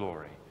 and the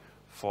glory,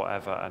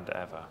 forever and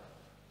ever.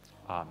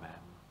 Amen.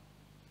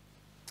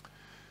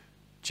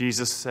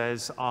 Jesus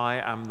says,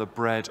 I am the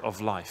bread of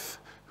life.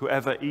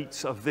 Whoever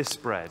eats of this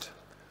bread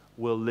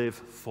will live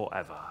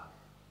forever.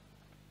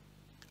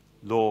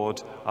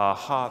 Lord, our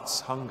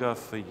hearts hunger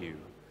for you.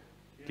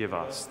 Give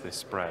us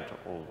this bread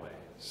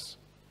always.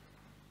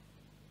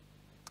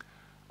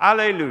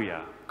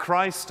 Alleluia!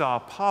 Christ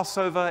our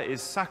Passover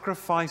is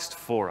sacrificed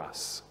for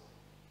us.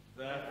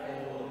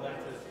 Therefore, let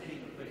us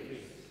keep the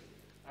feast.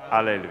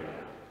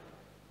 Alleluia.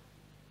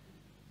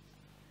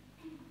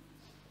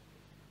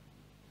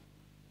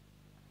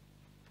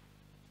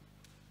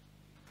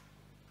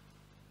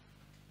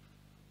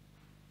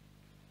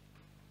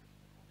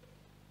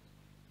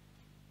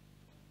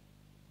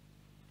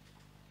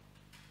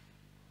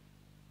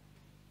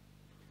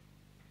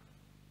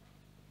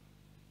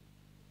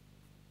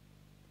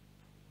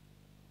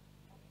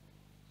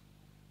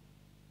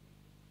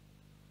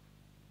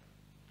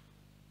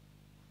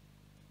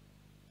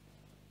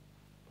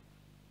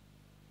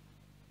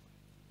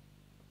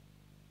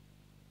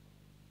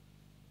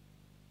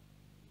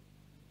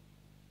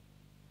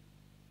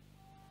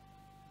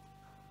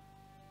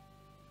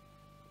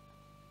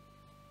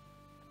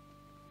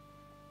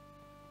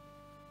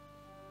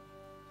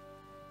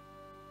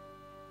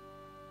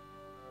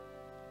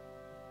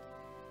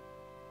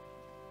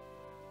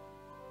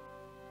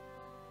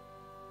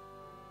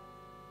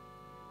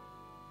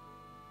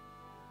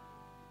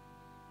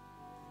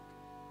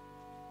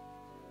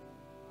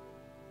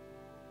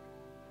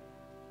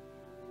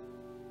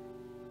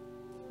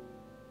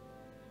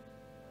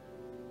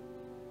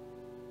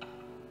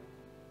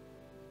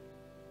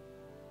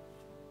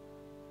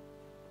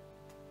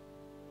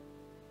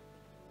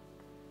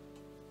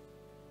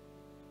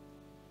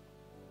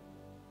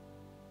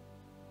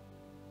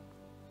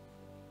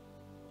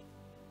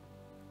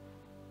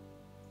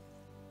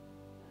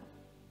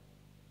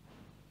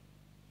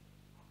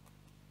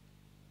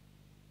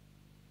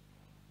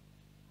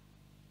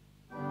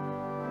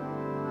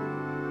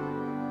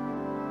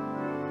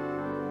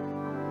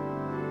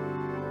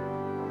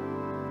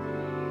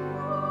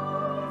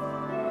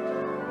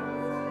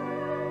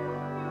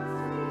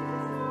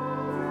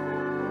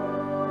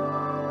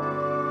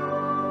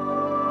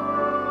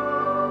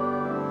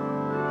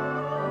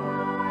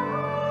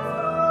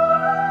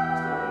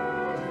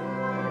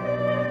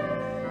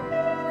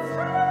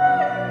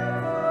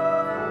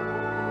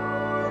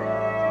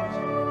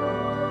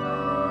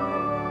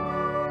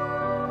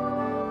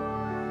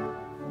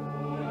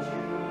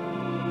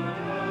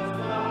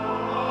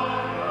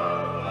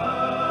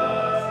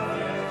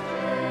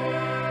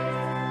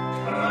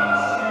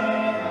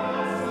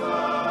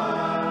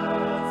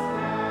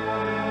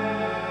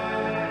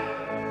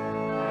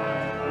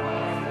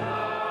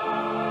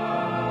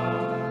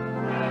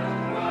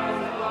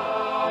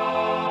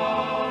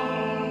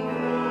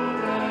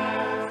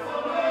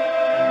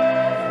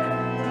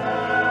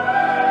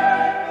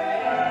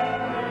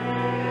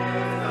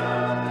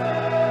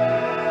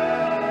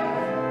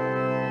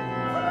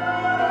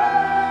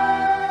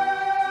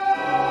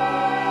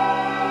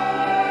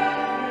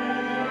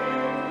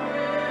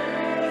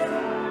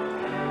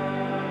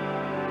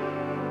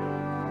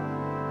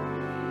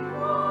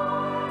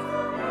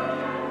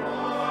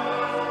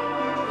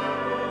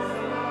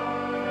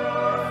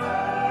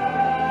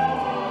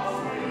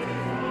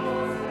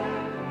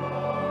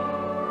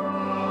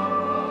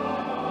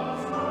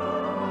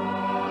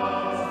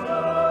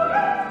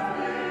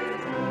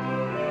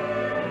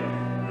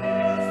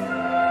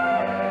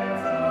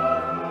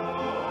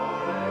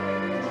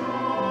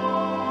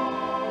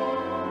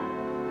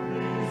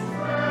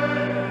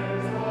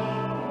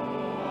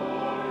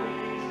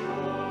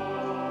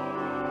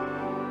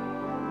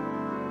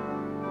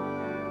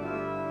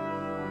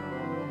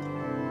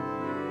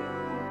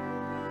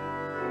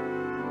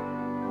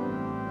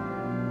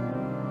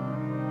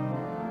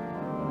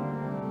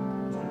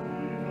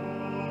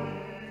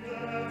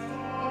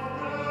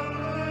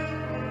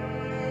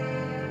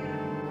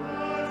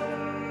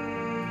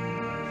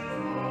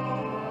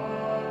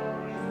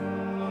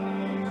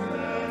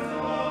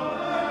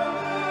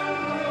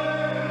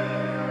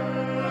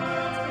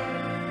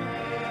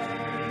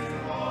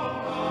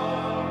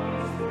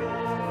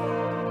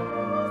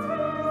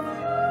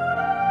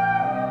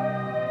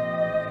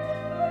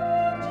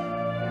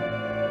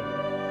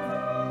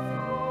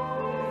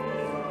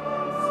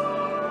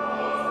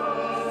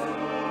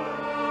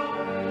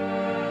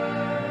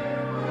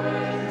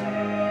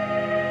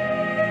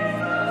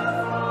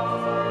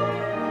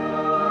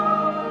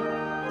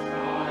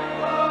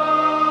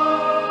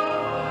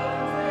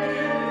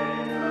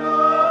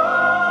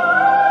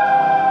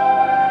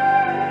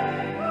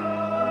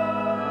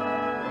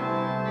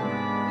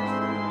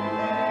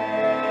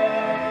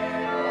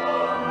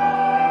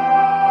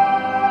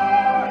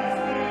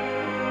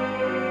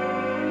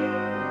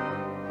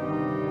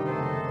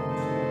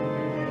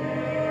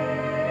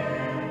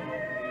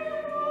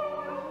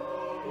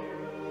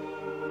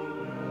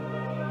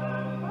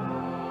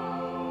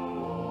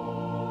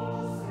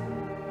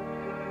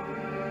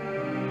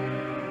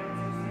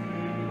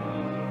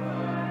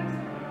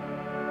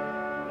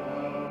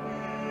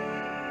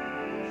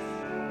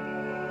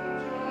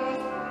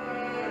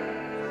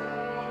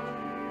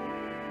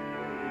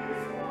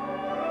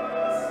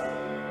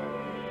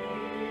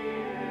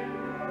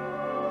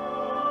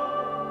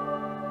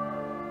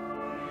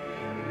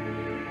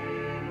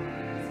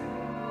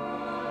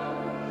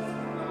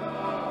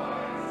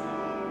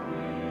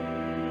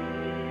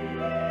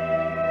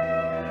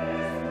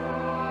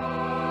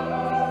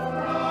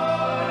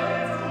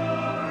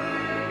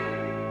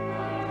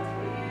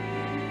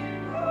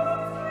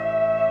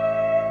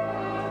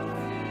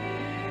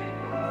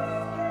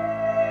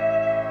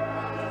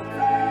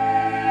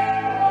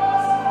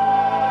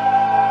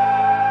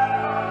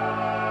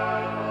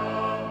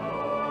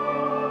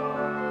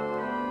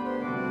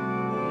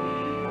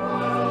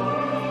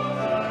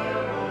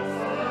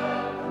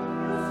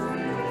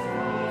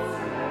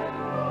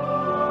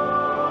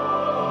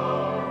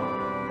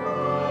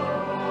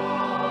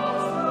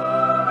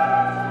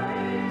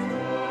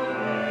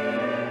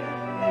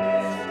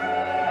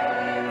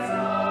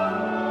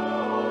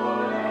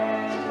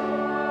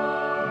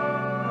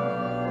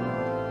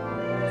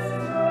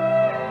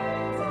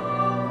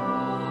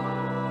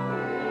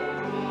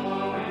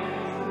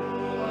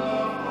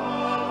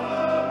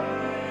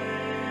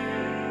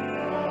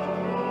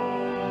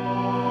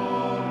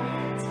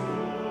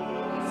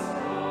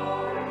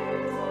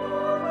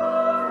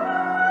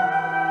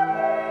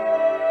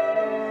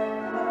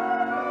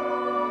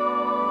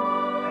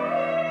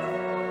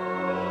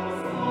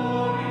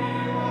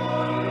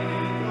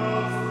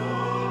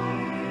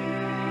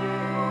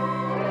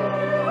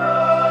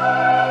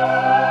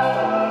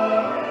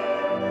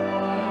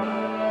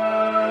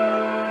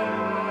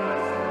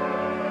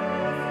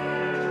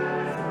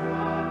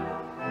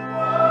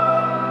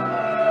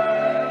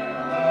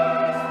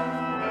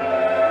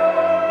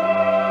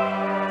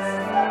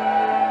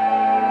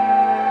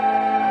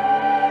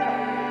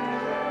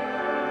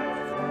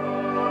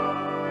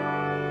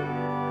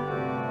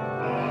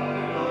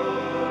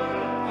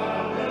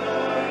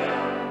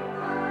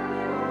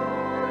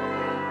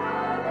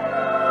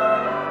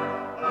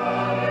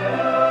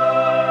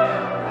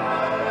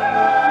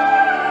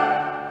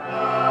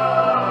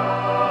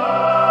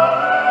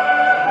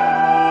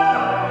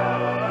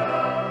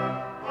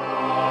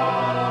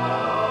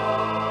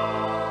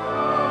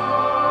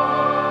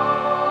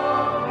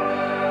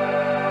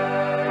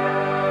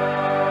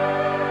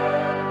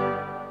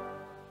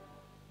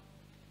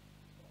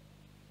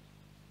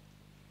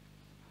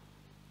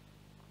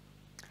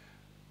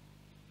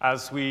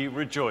 As we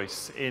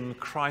rejoice in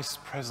Christ's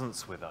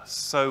presence with us,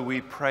 so we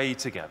pray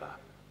together.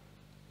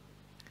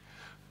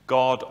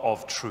 God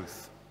of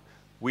truth,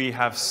 we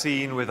have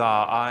seen with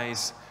our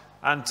eyes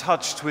and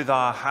touched with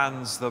our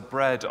hands the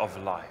bread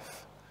of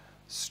life.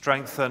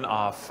 Strengthen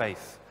our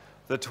faith,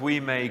 that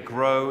we may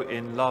grow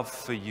in love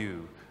for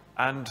you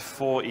and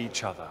for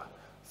each other,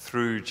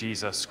 through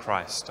Jesus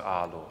Christ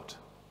our Lord.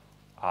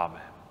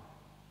 Amen.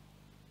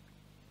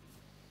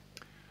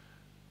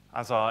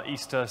 As our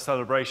Easter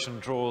celebration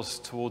draws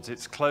towards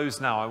its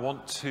close now, I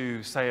want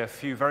to say a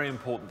few very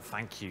important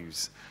thank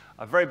yous.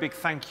 A very big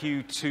thank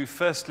you to,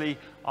 firstly,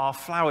 our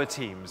flower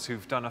teams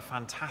who've done a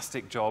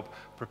fantastic job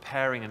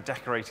preparing and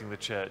decorating the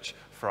church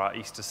for our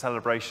Easter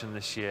celebration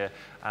this year,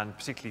 and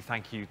particularly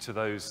thank you to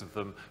those of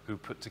them who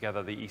put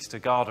together the Easter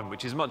garden,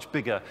 which is much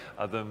bigger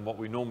than what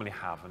we normally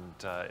have,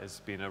 and has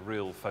been a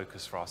real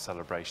focus for our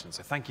celebration.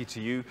 So thank you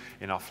to you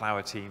in our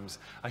flower teams.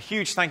 A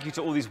huge thank you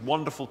to all these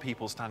wonderful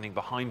people standing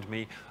behind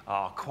me,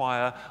 our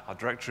choir, our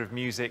director of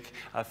music.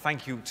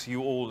 Thank you to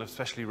you all,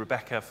 especially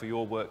Rebecca, for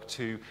your work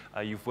too.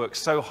 You've worked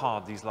so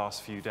hard these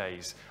last few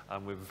days,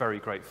 and we're very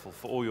grateful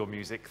for all your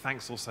music.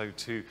 Thanks also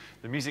to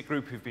the music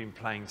group who've been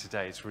playing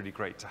today. It's really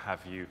great to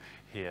have you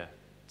here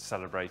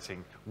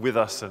celebrating with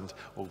us and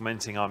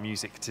augmenting our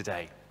music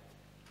today.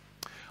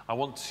 I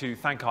want to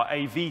thank our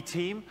AV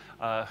team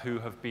who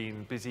have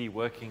been busy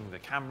working the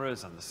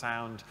cameras and the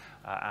sound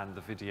and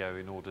the video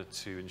in order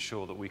to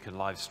ensure that we can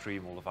live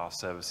stream all of our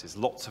services.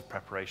 Lots of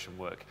preparation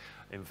work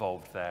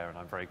involved there, and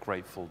I'm very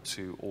grateful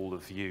to all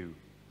of you.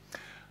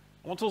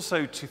 I want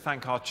also to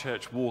thank our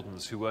church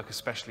wardens who work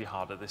especially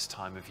hard at this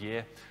time of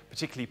year,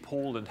 particularly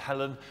Paul and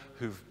Helen,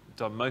 who've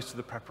done most of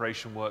the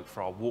preparation work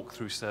for our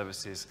walk-through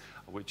services,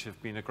 which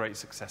have been a great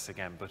success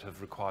again, but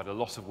have required a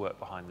lot of work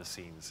behind the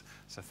scenes.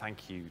 So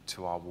thank you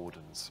to our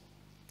wardens.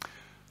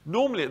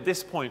 Normally at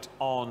this point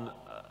on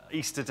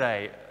Easter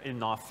Day,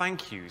 in our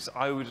thank yous,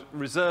 I would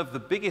reserve the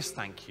biggest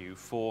thank you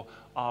for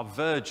our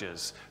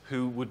vergers,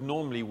 who would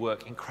normally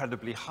work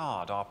incredibly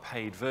hard, our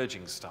paid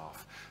verging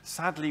staff.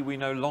 Sadly, we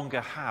no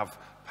longer have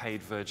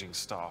paid verging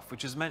staff,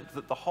 which has meant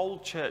that the whole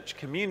church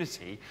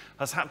community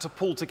has had to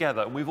pull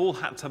together, and we've all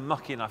had to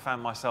muck in. I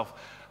found myself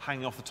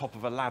hanging off the top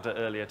of a ladder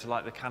earlier to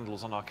light the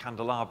candles on our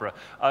candelabra.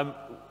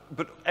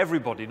 But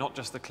everybody, not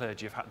just the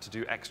clergy, have had to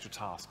do extra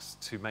tasks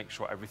to make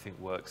sure everything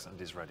works and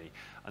is ready.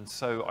 And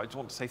so I just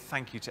want to say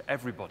thank you to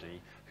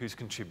everybody who's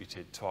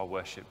contributed to our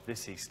worship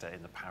this Easter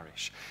in the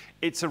parish.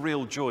 It's a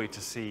real joy to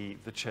see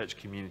the church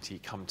community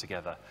come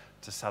together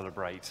to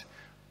celebrate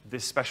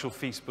this special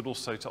feast, but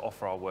also to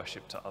offer our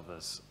worship to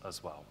others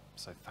as well.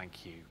 So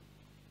thank you.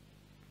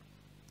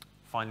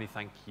 Finally,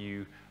 thank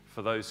you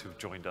for those who've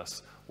joined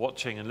us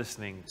watching and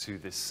listening to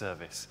this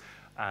service.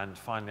 And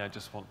finally, I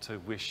just want to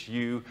wish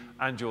you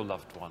and your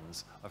loved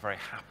ones a very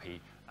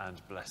happy and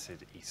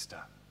blessed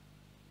Easter.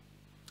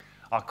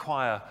 Our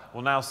choir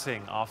will now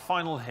sing our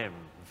final hymn,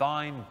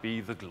 Thine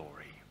Be the Glory.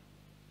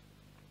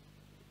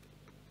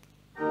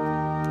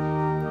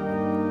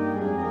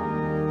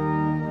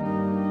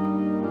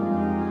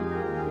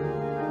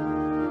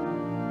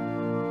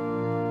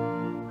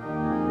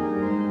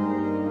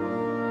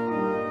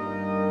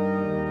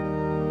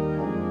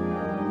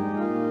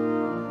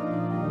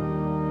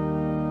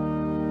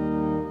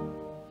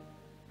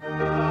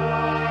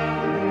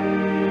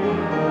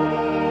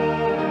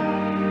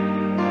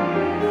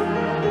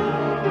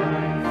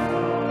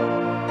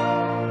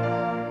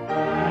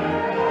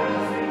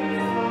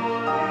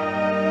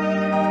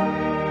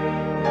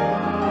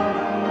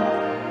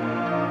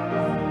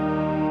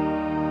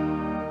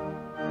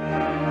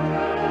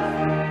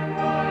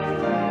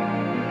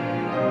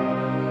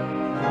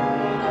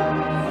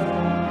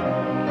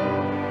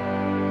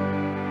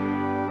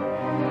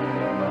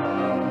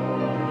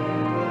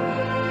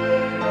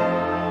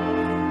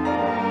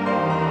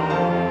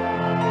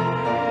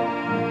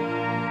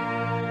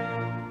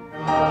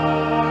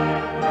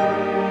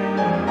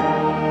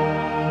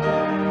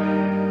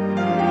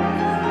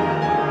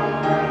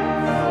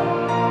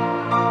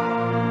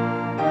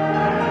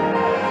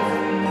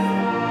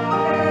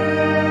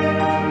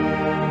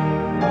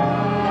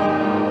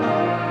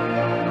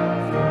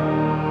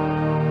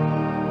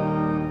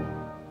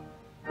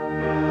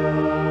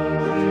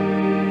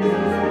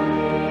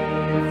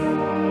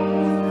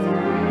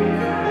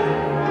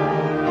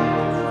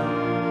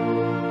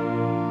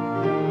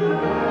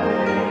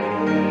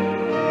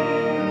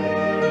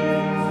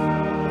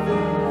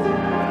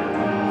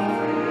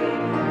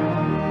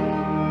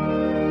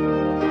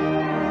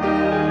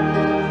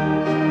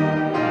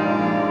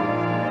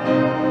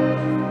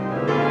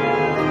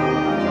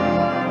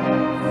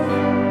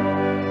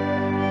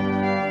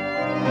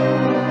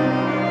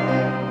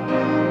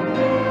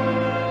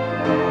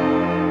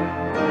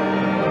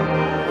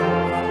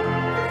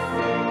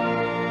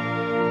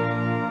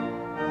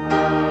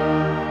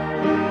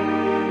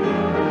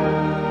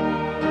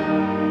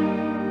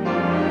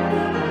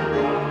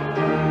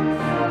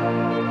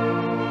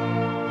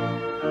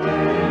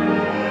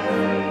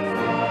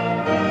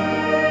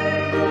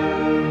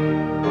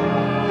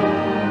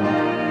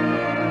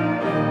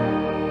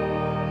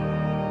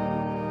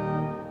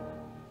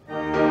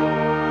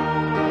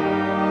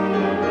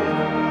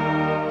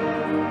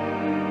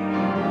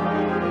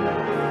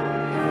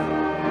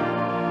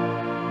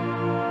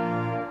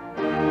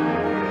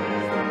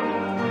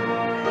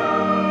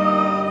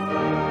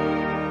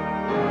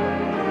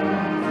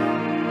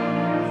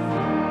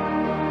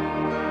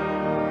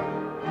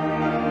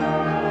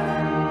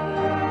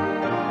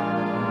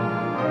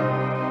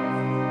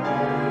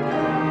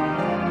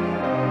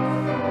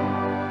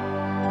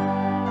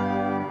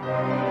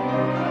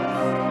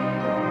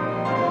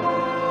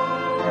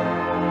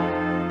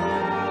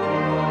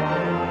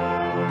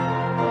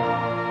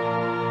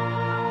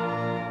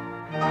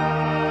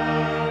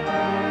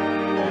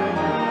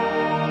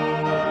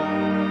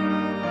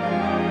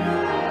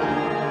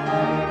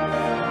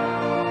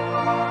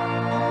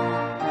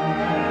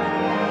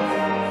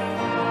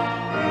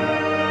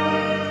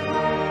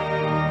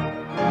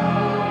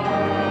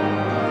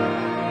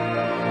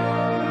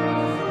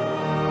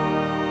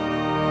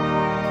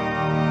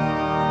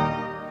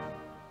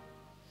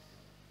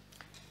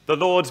 The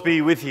Lord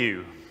be with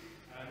you.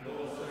 And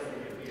also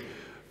with you.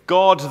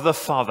 God the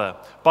Father,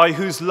 by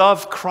whose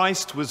love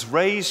Christ was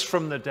raised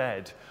from the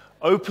dead,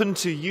 open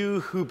to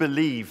you who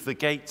believe the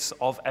gates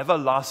of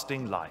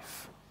everlasting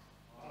life.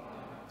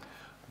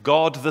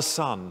 God the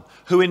Son,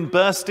 who in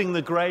bursting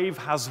the grave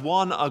has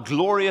won a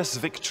glorious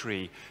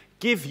victory,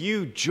 give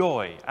you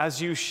joy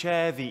as you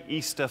share the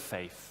Easter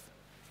faith.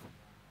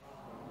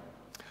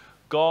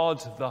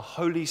 God the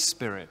Holy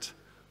Spirit,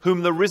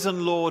 whom the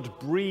risen Lord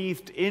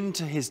breathed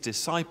into his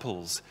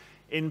disciples,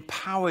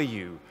 empower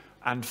you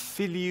and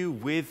fill you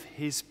with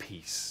his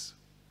peace.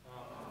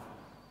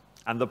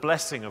 And the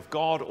blessing of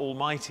God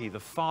Almighty, the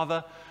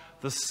Father,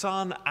 the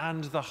Son,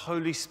 and the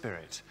Holy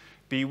Spirit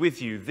be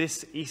with you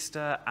this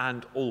Easter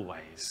and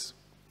always.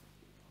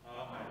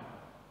 Amen.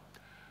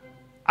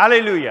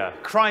 Alleluia,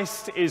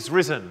 Christ is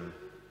risen.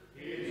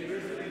 He is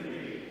risen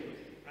indeed.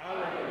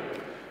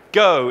 Alleluia.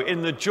 Go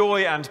in the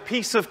joy and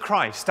peace of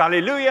Christ.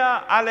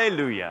 Alleluia,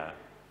 alleluia.